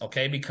this,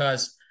 okay?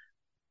 Because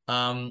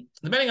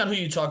depending on who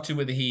you talk to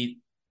with the Heat,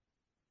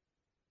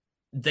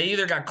 they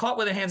either got caught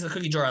with their hands in the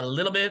cookie jar a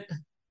little bit,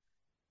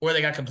 or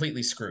they got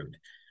completely screwed.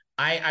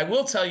 I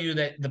will tell you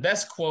that the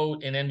best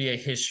quote in NBA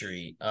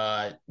history,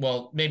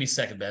 well, maybe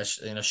second best,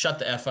 shut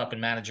the F up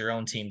and manage your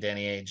own team,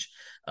 Danny Ainge,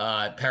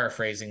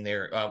 paraphrasing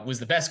there,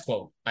 was the best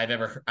quote I've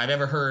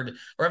ever heard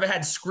or ever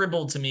had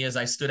scribbled to me as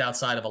I stood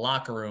outside of a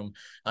locker room,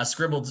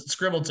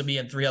 scribbled to me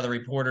and 3 other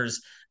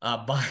reporters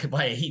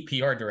by a Heat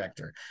PR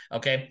director.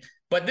 Okay.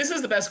 But this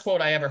is the best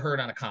quote I ever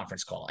heard on a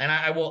conference call. And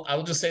I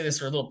will just say this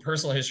for a little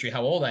personal history,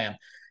 how old I am.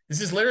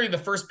 This is literally the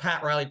first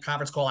Pat Riley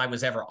conference call I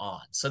was ever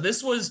on. So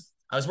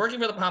I was working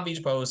for the Palm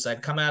Beach Post.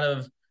 I'd come out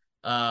of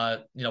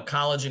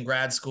college and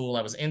grad school.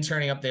 I was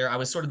interning up there. I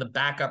was sort of the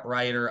backup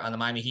writer on the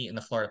Miami Heat and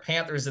the Florida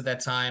Panthers at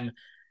that time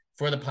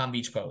for the Palm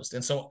Beach Post.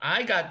 And so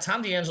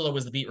Tom D'Angelo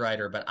was the beat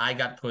writer, but I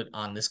got put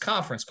on this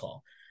conference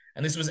call.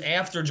 And this was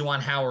after Juwan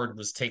Howard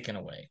was taken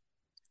away.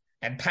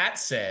 And Pat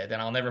said,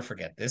 and I'll never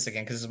forget this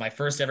again, because this is my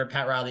first ever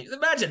Pat Riley.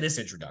 Imagine this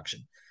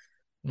introduction.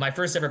 My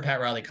first ever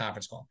Pat Riley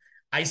conference call.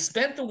 I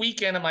spent the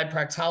weekend at my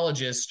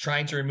proctologist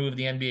trying to remove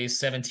the NBA's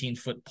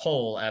 17-foot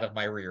pole out of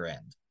my rear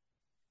end.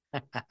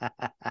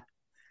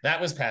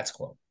 That was Pat's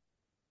quote.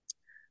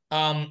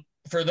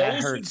 For those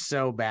that hurts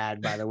so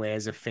bad, by the way,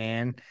 as a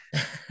fan.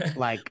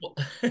 Like,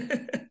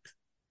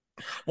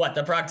 what,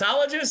 the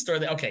proctologist or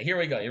okay, here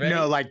we go. You ready?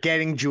 No, like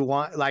getting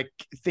Juwan, like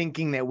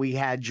thinking that we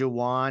had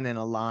Juwan and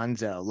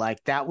Alonzo,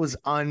 like that was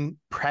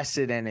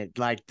unprecedented.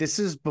 Like this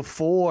is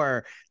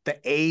before the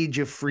age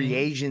of free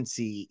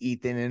agency,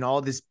 Ethan, and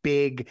all this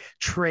big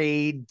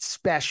trade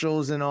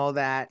specials and all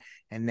that.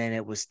 And then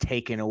it was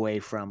taken away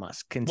from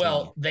us. Continue.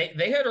 Well,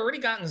 they had already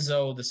gotten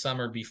Zoe the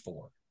summer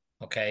before.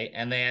 Okay.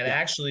 And they had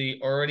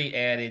actually already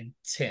added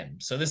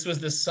Tim. So this was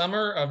the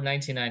summer of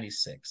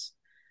 1996.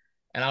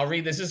 And I'll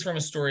read, this is from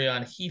a story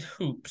on Heat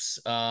Hoops.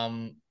 I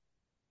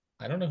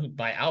don't know who,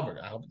 by Albert.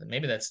 I hope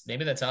maybe that's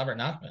Albert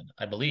Nachman.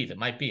 I believe it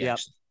might be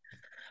actually.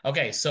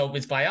 Okay, so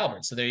it's by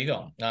Albert. So there you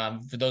go.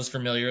 For those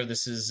familiar,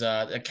 this is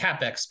a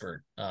cap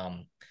expert.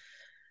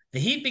 The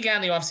Heat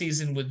began the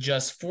offseason with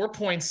just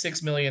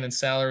 $4.6 million in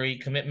salary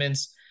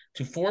commitments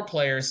to 4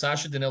 players: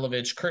 Sasha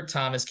Danilovic, Kurt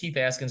Thomas, Keith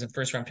Askins, and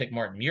first-round pick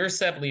Martin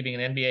Mursep, leaving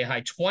an NBA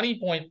high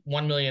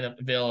 $20.1 million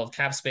available of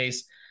cap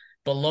space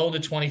below the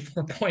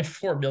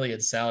 $24.4 million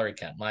salary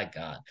cap. My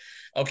God.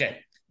 Okay.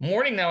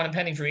 Mourning now an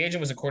impending free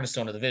agent was a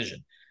cornerstone of the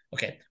vision.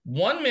 Okay.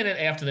 1 minute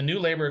after the new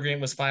labor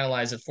agreement was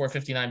finalized at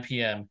 4:59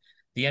 p.m.,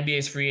 the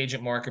NBA's free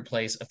agent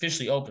marketplace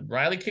officially opened.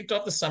 Riley kicked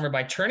off the summer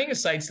by turning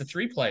his sights to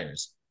 3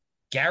 players: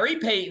 Gary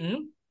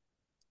Payton,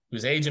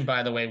 whose agent,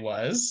 by the way,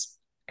 was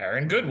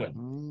Aaron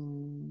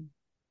Goodwin,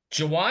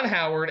 Juwan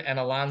Howard, and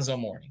Alonzo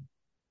Mourning.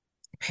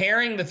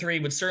 Pairing the 3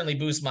 would certainly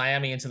boost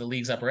Miami into the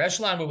league's upper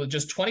echelon, but with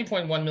just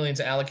 $20.1 million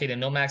to allocate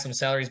and no maximum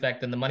salaries back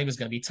then, the money was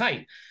going to be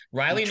tight.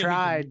 Riley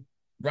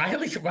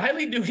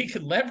knew he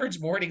could leverage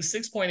Mourning's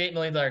 $6.8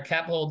 million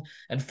cap hold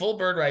and full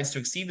bird rights to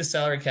exceed the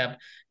salary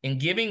cap in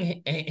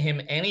giving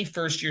him any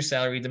first-year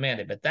salary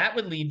demanded. But that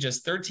would leave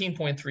just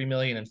 $13.3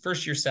 million in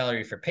first-year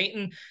salary for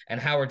Payton and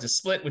Howard to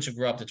split, which would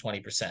grow up to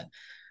 20%.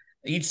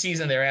 Each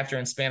season thereafter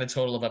and span a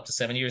total of up to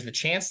 7 years. The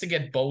chance to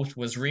get both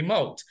was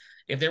remote.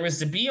 If there was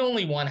to be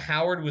only one,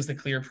 Howard was the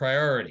clear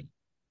priority.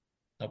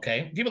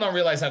 Okay. People don't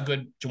realize how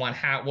good Juwan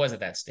Howard was at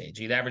that stage.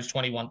 He'd averaged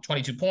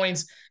 22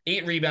 points,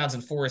 8 rebounds,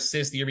 and 4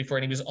 assists the year before,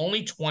 and he was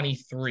only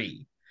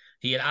 23.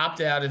 He had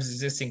opted out of his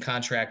existing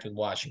contract with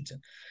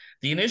Washington.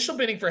 The initial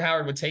bidding for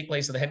Howard would take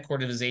place at the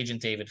headquarters of his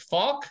agent, David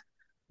Falk,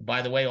 who,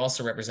 by the way,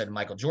 also represented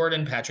Michael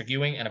Jordan, Patrick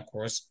Ewing, and, of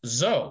course,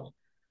 Zoe.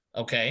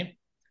 Okay.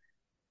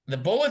 The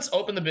Bullets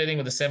opened the bidding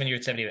with a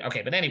 7-year, 70.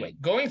 Okay, but anyway,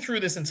 going through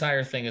this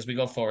entire thing as we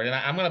go forward, and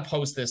I'm going to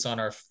post this on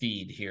our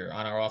feed here,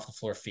 on our Off the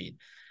Floor feed.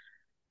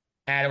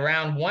 At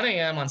around 1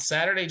 a.m. on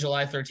Saturday,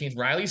 July 13th,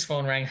 Riley's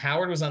phone rang.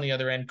 Howard was on the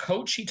other end.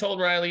 Coach, he told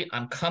Riley,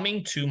 "I'm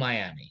coming to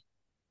Miami."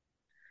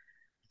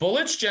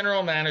 Bullets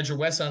general manager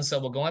Wes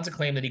Unseld will go on to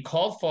claim that he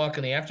called Falk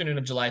in the afternoon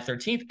of July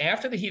 13th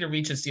after the Heat had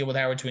reached a deal with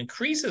Howard to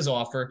increase his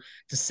offer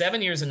to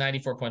 7 years and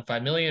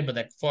 $94.5 million, but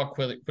that Falk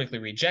quickly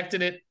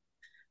rejected it.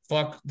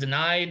 Falk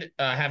denied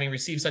having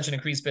received such an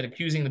increased bid,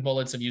 accusing the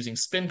Bullets of using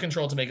spin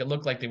control to make it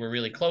look like they were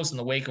really close in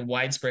the wake of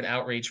widespread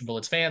outrage from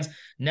Bullets fans.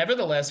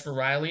 Nevertheless, for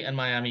Riley and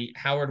Miami,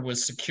 Howard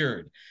was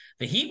secured.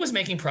 The Heat was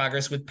making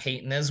progress with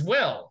Payton as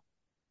well.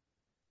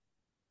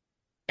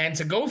 And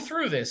to go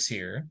through this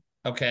here,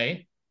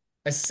 okay,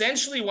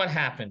 essentially what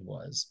happened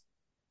was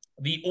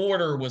the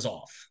order was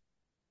off.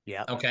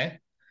 Yeah. Okay.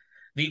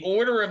 The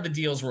order of the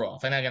deals were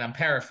off. And again, I'm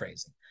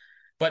paraphrasing.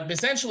 But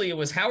essentially, it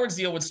was Howard's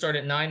deal would start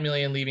at $9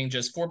 million, leaving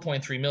just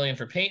 $4.3 million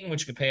for Payton,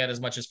 which could pay out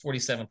as much as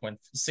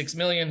 $47.6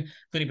 million,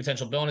 including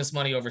potential bonus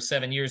money over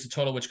 7 years, a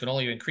total which could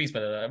only increase.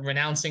 But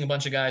renouncing a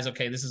bunch of guys,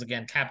 okay, this is,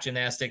 again, cap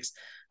gymnastics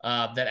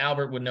that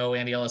Albert would know,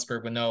 Andy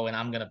Ellisberg would know, and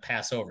I'm going to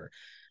pass over.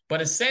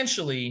 But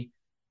essentially,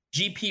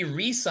 GP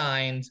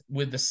re-signed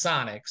with the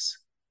Sonics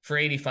for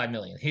 $85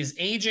 million. His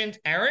agent,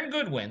 Aaron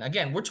Goodwin,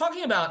 again, we're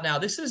talking about now,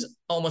 this is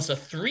almost a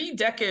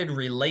 3-decade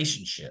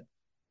relationship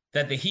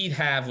that the Heat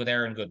have with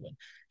Aaron Goodwin.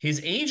 His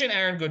agent,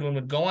 Aaron Goodwin,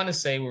 would go on to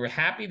say, "We were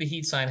happy the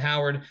Heat signed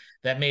Howard.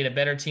 That made a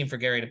better team for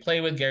Gary to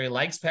play with. Gary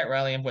likes Pat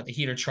Riley and what the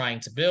Heat are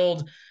trying to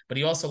build, but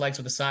he also likes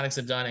what the Sonics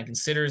have done and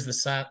considers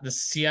the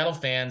Seattle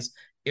fans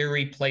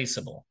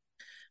irreplaceable."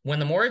 When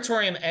the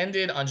moratorium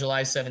ended on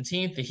July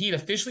 17th, the Heat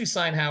officially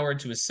signed Howard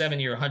to a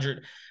 7-year,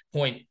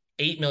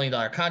 $100.8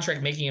 million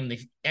contract, making him the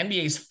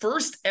NBA's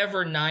first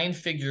ever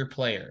 9-figure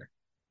player,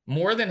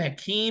 more than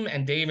Hakeem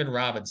and David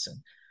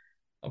Robinson.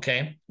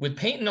 Okay, with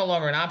Payton no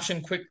longer an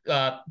option,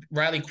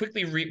 Riley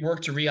quickly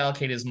worked to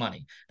reallocate his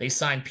money. They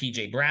signed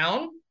P.J.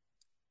 Brown,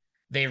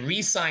 they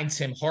re-signed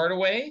Tim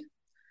Hardaway,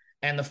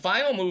 and the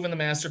final move in the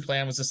master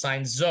plan was to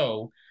sign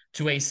Zoe,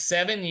 to a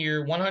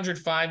 7-year,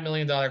 $105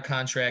 million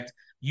contract,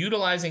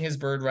 utilizing his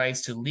bird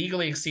rights to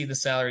legally exceed the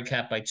salary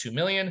cap by $2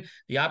 million.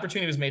 The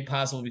opportunity was made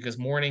possible because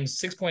Mourning's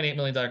 $6.8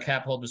 million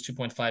cap hold was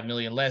 $2.5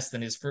 million less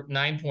than his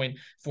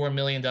 $9.4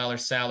 million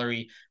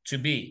salary to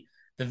be.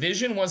 The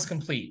vision was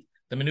complete.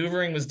 The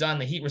maneuvering was done.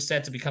 The Heat were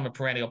set to become a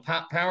perennial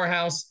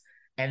powerhouse.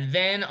 And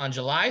then on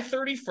July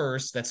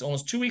 31st, that's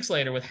almost 2 weeks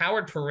later, with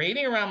Howard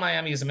parading around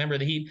Miami as a member of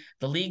the Heat,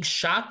 the league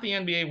shocked the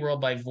NBA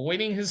world by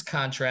voiding his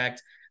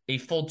contract a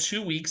full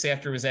 2 weeks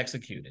after it was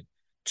executed.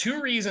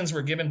 2 reasons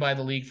were given by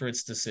the league for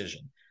its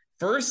decision.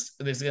 First,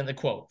 this is the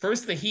quote.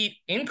 First, the Heat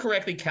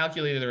incorrectly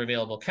calculated their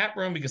available cap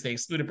room because they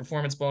excluded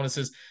performance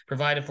bonuses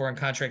provided for in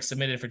contracts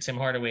submitted for Tim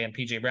Hardaway and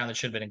PJ Brown that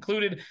should have been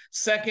included.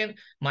 Second,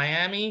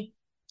 Miami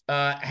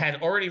had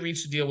already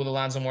reached a deal with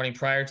Alonzo Mourning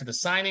prior to the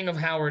signing of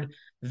Howard,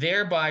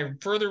 thereby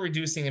further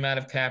reducing the amount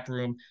of cap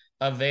room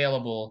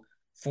available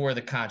for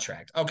the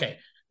contract. Okay,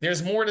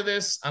 there's more to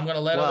this. I'm going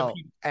to let other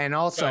people. And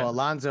also,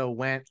 Alonzo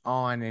went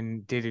on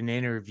and did an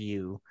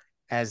interview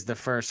as the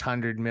first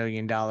 $100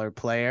 million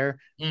player,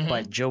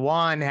 but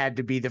Juwan had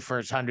to be the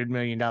first $100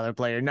 million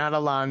player, not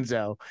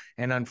Alonzo.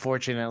 And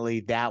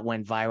unfortunately, that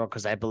went viral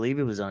because I believe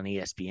it was on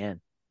ESPN.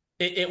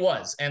 It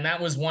was, and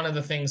that was one of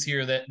the things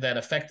here that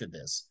affected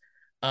this.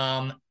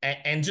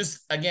 And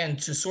just, again,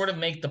 to sort of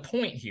make the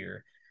point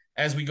here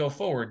as we go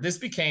forward, this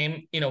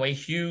became, a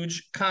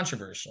huge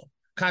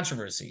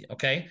controversy,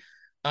 okay?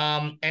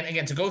 And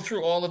again, to go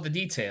through all of the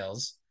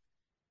details,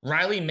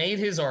 Riley made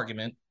his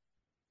argument.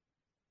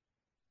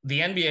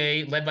 The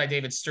NBA, led by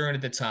David Stern at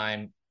the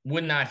time,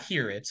 would not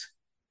hear it.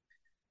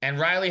 And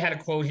Riley had a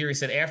quote here. He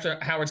said, after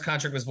Howard's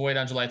contract was void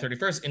on July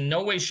 31st, in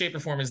no way, shape, or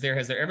form has there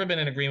ever been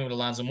an agreement with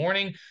Alonzo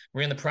Mourning.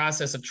 We're in the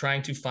process of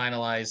trying to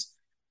finalize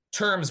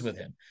terms with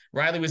him.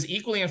 Riley was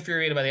equally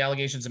infuriated by the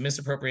allegations of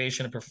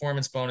misappropriation of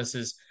performance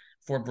bonuses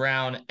for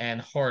Brown and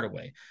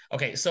Hardaway.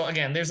 Okay, so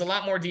again, there's a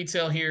lot more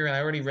detail here, and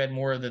I already read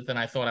more of it than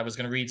I thought I was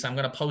going to read, so I'm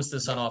going to post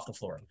this on Off the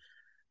Floor.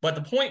 But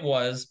the point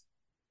was,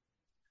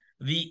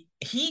 the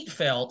Heat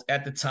felt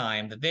at the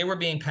time that they were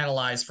being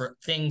penalized for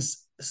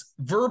things,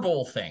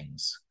 verbal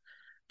things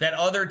that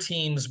other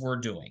teams were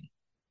doing.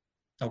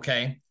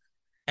 Okay.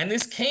 And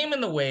this came in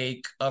the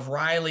wake of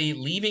Riley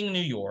leaving New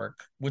York,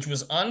 which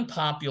was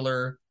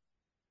unpopular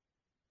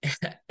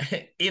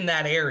in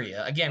that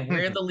area, again,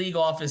 where the league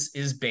office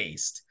is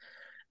based.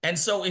 And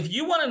so if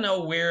you want to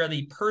know where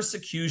the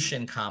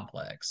persecution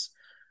complex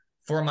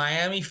for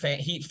Miami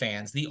Heat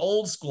fans, the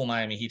old school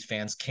Miami Heat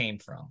fans, came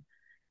from,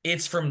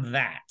 it's from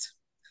that.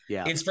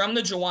 Yeah. It's from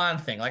the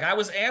Juwan thing. Like, I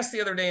was asked the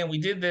other day, and we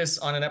did this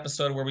on an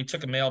episode where we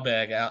took a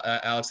mailbag,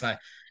 Alex and I,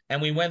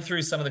 and we went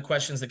through some of the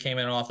questions that came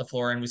in Off the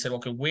Floor, and we said,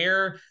 okay,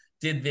 where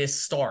did this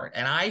start?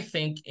 And I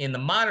think in the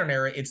modern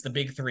era, it's the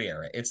big three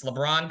era. It's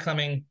LeBron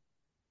coming.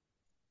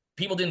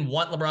 People didn't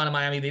want LeBron in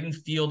Miami. They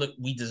didn't feel that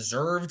we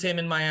deserved him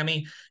in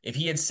Miami. If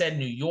he had said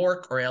New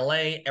York or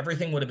LA,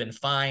 everything would have been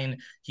fine.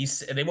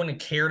 They wouldn't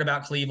have cared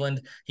about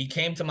Cleveland. He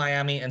came to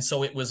Miami, and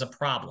so it was a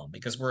problem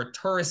because we're a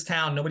tourist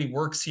town. Nobody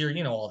works here.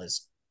 All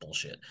this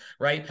bullshit,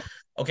 right?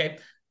 Okay.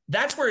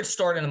 That's where it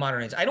started in the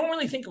modern age. I don't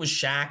really think it was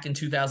Shaq in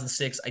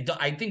 2006.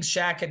 I think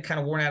Shaq had kind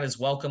of worn out his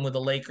welcome with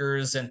the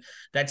Lakers, and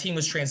that team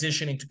was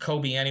transitioning to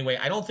Kobe anyway.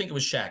 I don't think it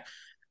was Shaq.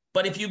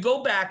 But if you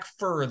go back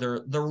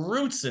further, the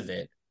roots of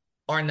it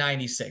are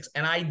 96.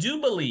 And I do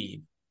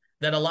believe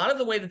that a lot of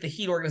the way that the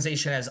Heat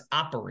organization has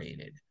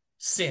operated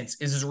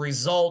since is as a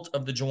result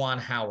of the Juwan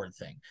Howard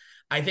thing.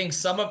 I think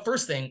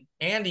first thing,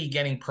 Andy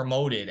getting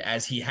promoted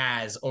as he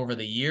has over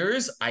the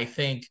years, I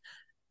think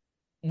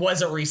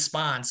was a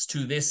response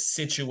to this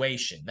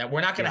situation, that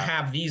we're not going to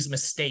have these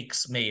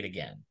mistakes made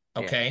again.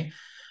 Okay.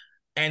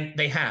 Yeah. And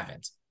they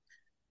haven't.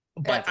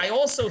 But I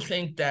also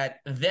think that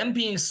them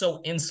being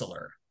so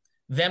insular,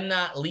 them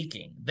not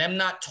leaking, them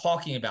not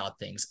talking about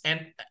things,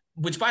 and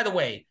which, by the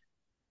way,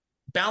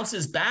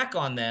 bounces back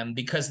on them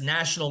because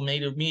national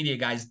media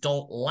guys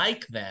don't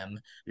like them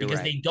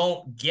because they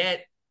don't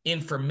get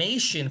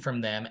information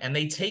from them, and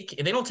they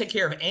don't take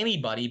care of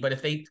anybody. But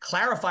if they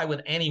clarify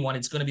with anyone,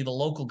 it's going to be the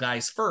local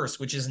guys first,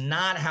 which is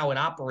not how it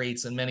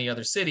operates in many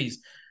other cities.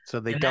 So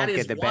they don't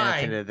get the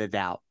benefit of the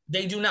doubt.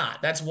 They do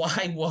not. That's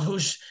why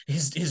Woj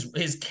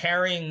is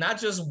carrying not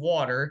just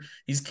water,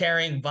 he's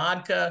carrying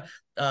vodka,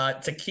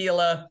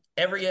 tequila,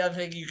 every other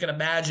thing you can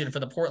imagine for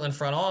the Portland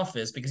front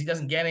office, because he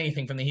doesn't get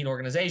anything from the Heat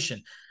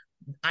organization.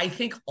 I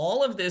think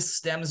all of this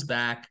stems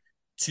back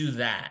to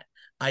that.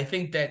 I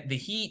think that the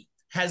Heat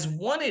has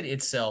wanted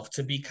itself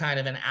to be kind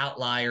of an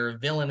outlier,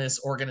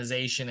 villainous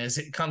organization as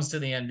it comes to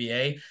the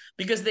NBA,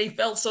 because they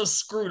felt so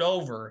screwed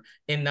over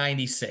in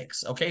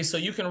 96. Okay, so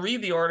you can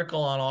read the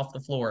article on Off the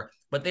Floor,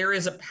 but there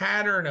is a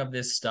pattern of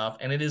this stuff,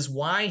 and it is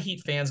why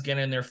Heat fans get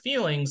in their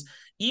feelings,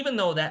 even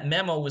though that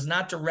memo was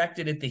not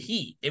directed at the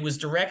Heat. It was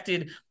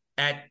directed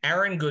at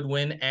Aaron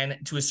Goodwin and,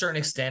 to a certain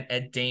extent,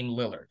 at Dame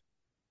Lillard.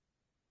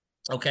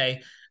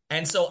 Okay,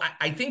 And so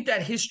I think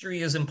that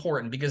history is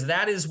important, because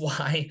that is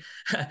why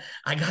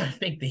I got to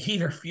think the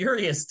Heat are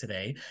furious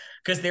today,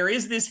 because there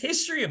is this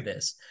history of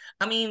this.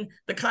 I mean,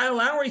 the Kyle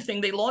Lowry thing,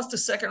 they lost a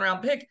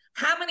second-round pick.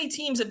 How many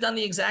teams have done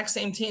the exact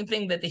same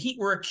thing that the Heat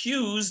were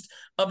accused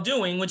of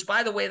doing, which,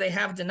 by the way, they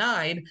have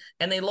denied,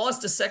 and they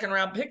lost a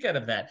second-round pick out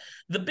of that?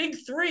 The big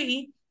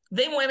three,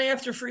 they went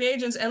after free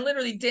agents, and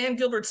literally Dan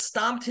Gilbert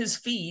stomped his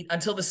feet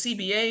until the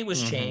CBA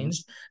was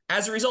changed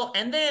as a result.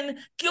 And then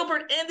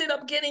Gilbert ended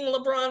up getting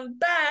LeBron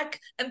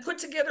back and put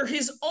together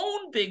his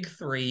own big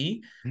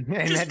three. And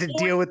had to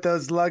deal with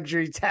those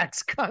luxury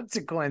tax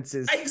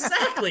consequences.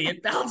 Exactly.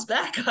 It bounced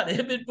back on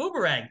him in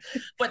boomerang.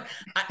 But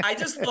I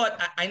just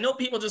thought, I know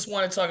people just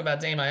want to talk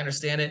about Dame. I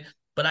understand it.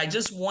 But I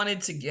just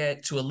wanted to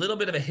get to a little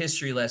bit of a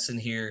history lesson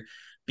here,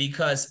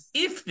 because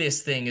if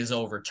this thing is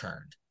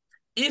overturned,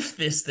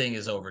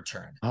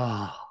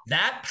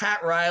 that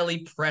Pat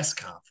Riley press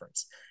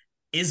conference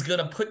is going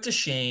to put to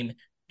shame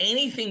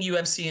anything you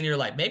have seen in your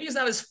life. Maybe he's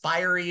not as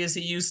fiery as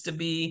he used to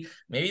be.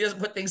 Maybe he doesn't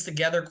put things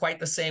together quite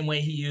the same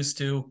way he used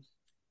to.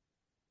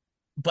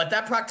 But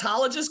that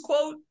proctologist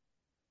quote,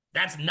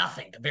 that's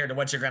nothing compared to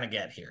what you're going to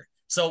get here.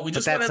 So we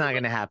just that's not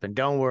going to happen.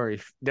 Don't worry,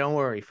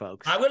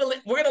 folks. We're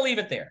going to leave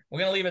it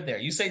there.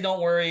 You say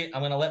don't worry.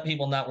 I'm going to let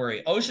people not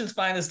worry.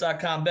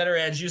 Oceansfinest.com, Better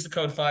Edge. Use the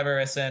code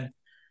 5RSN.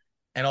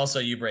 And also,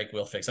 you break,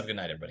 we'll fix. Have a good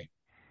night, everybody.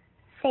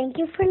 Thank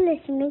you for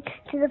listening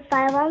to the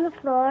Five on the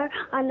Floor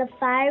on the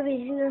Five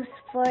Regional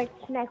Sports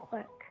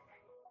Network.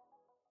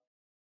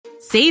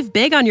 Save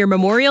big on your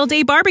Memorial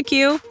Day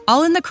barbecue,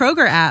 all in the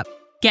Kroger app.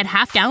 Get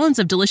half gallons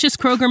of delicious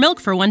Kroger milk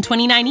for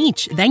 $1.29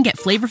 each. Then get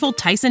flavorful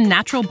Tyson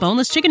natural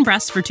boneless chicken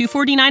breasts for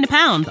 $2.49 a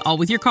pound, all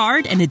with your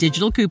card and a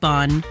digital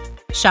coupon.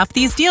 Shop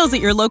these deals at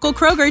your local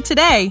Kroger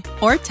today,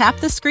 or tap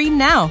the screen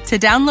now to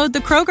download the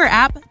Kroger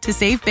app to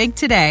save big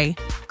today.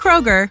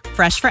 Kroger,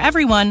 fresh for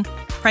everyone.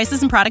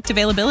 Prices and product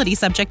availability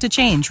subject to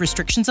change.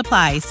 Restrictions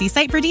apply. See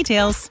site for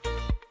details.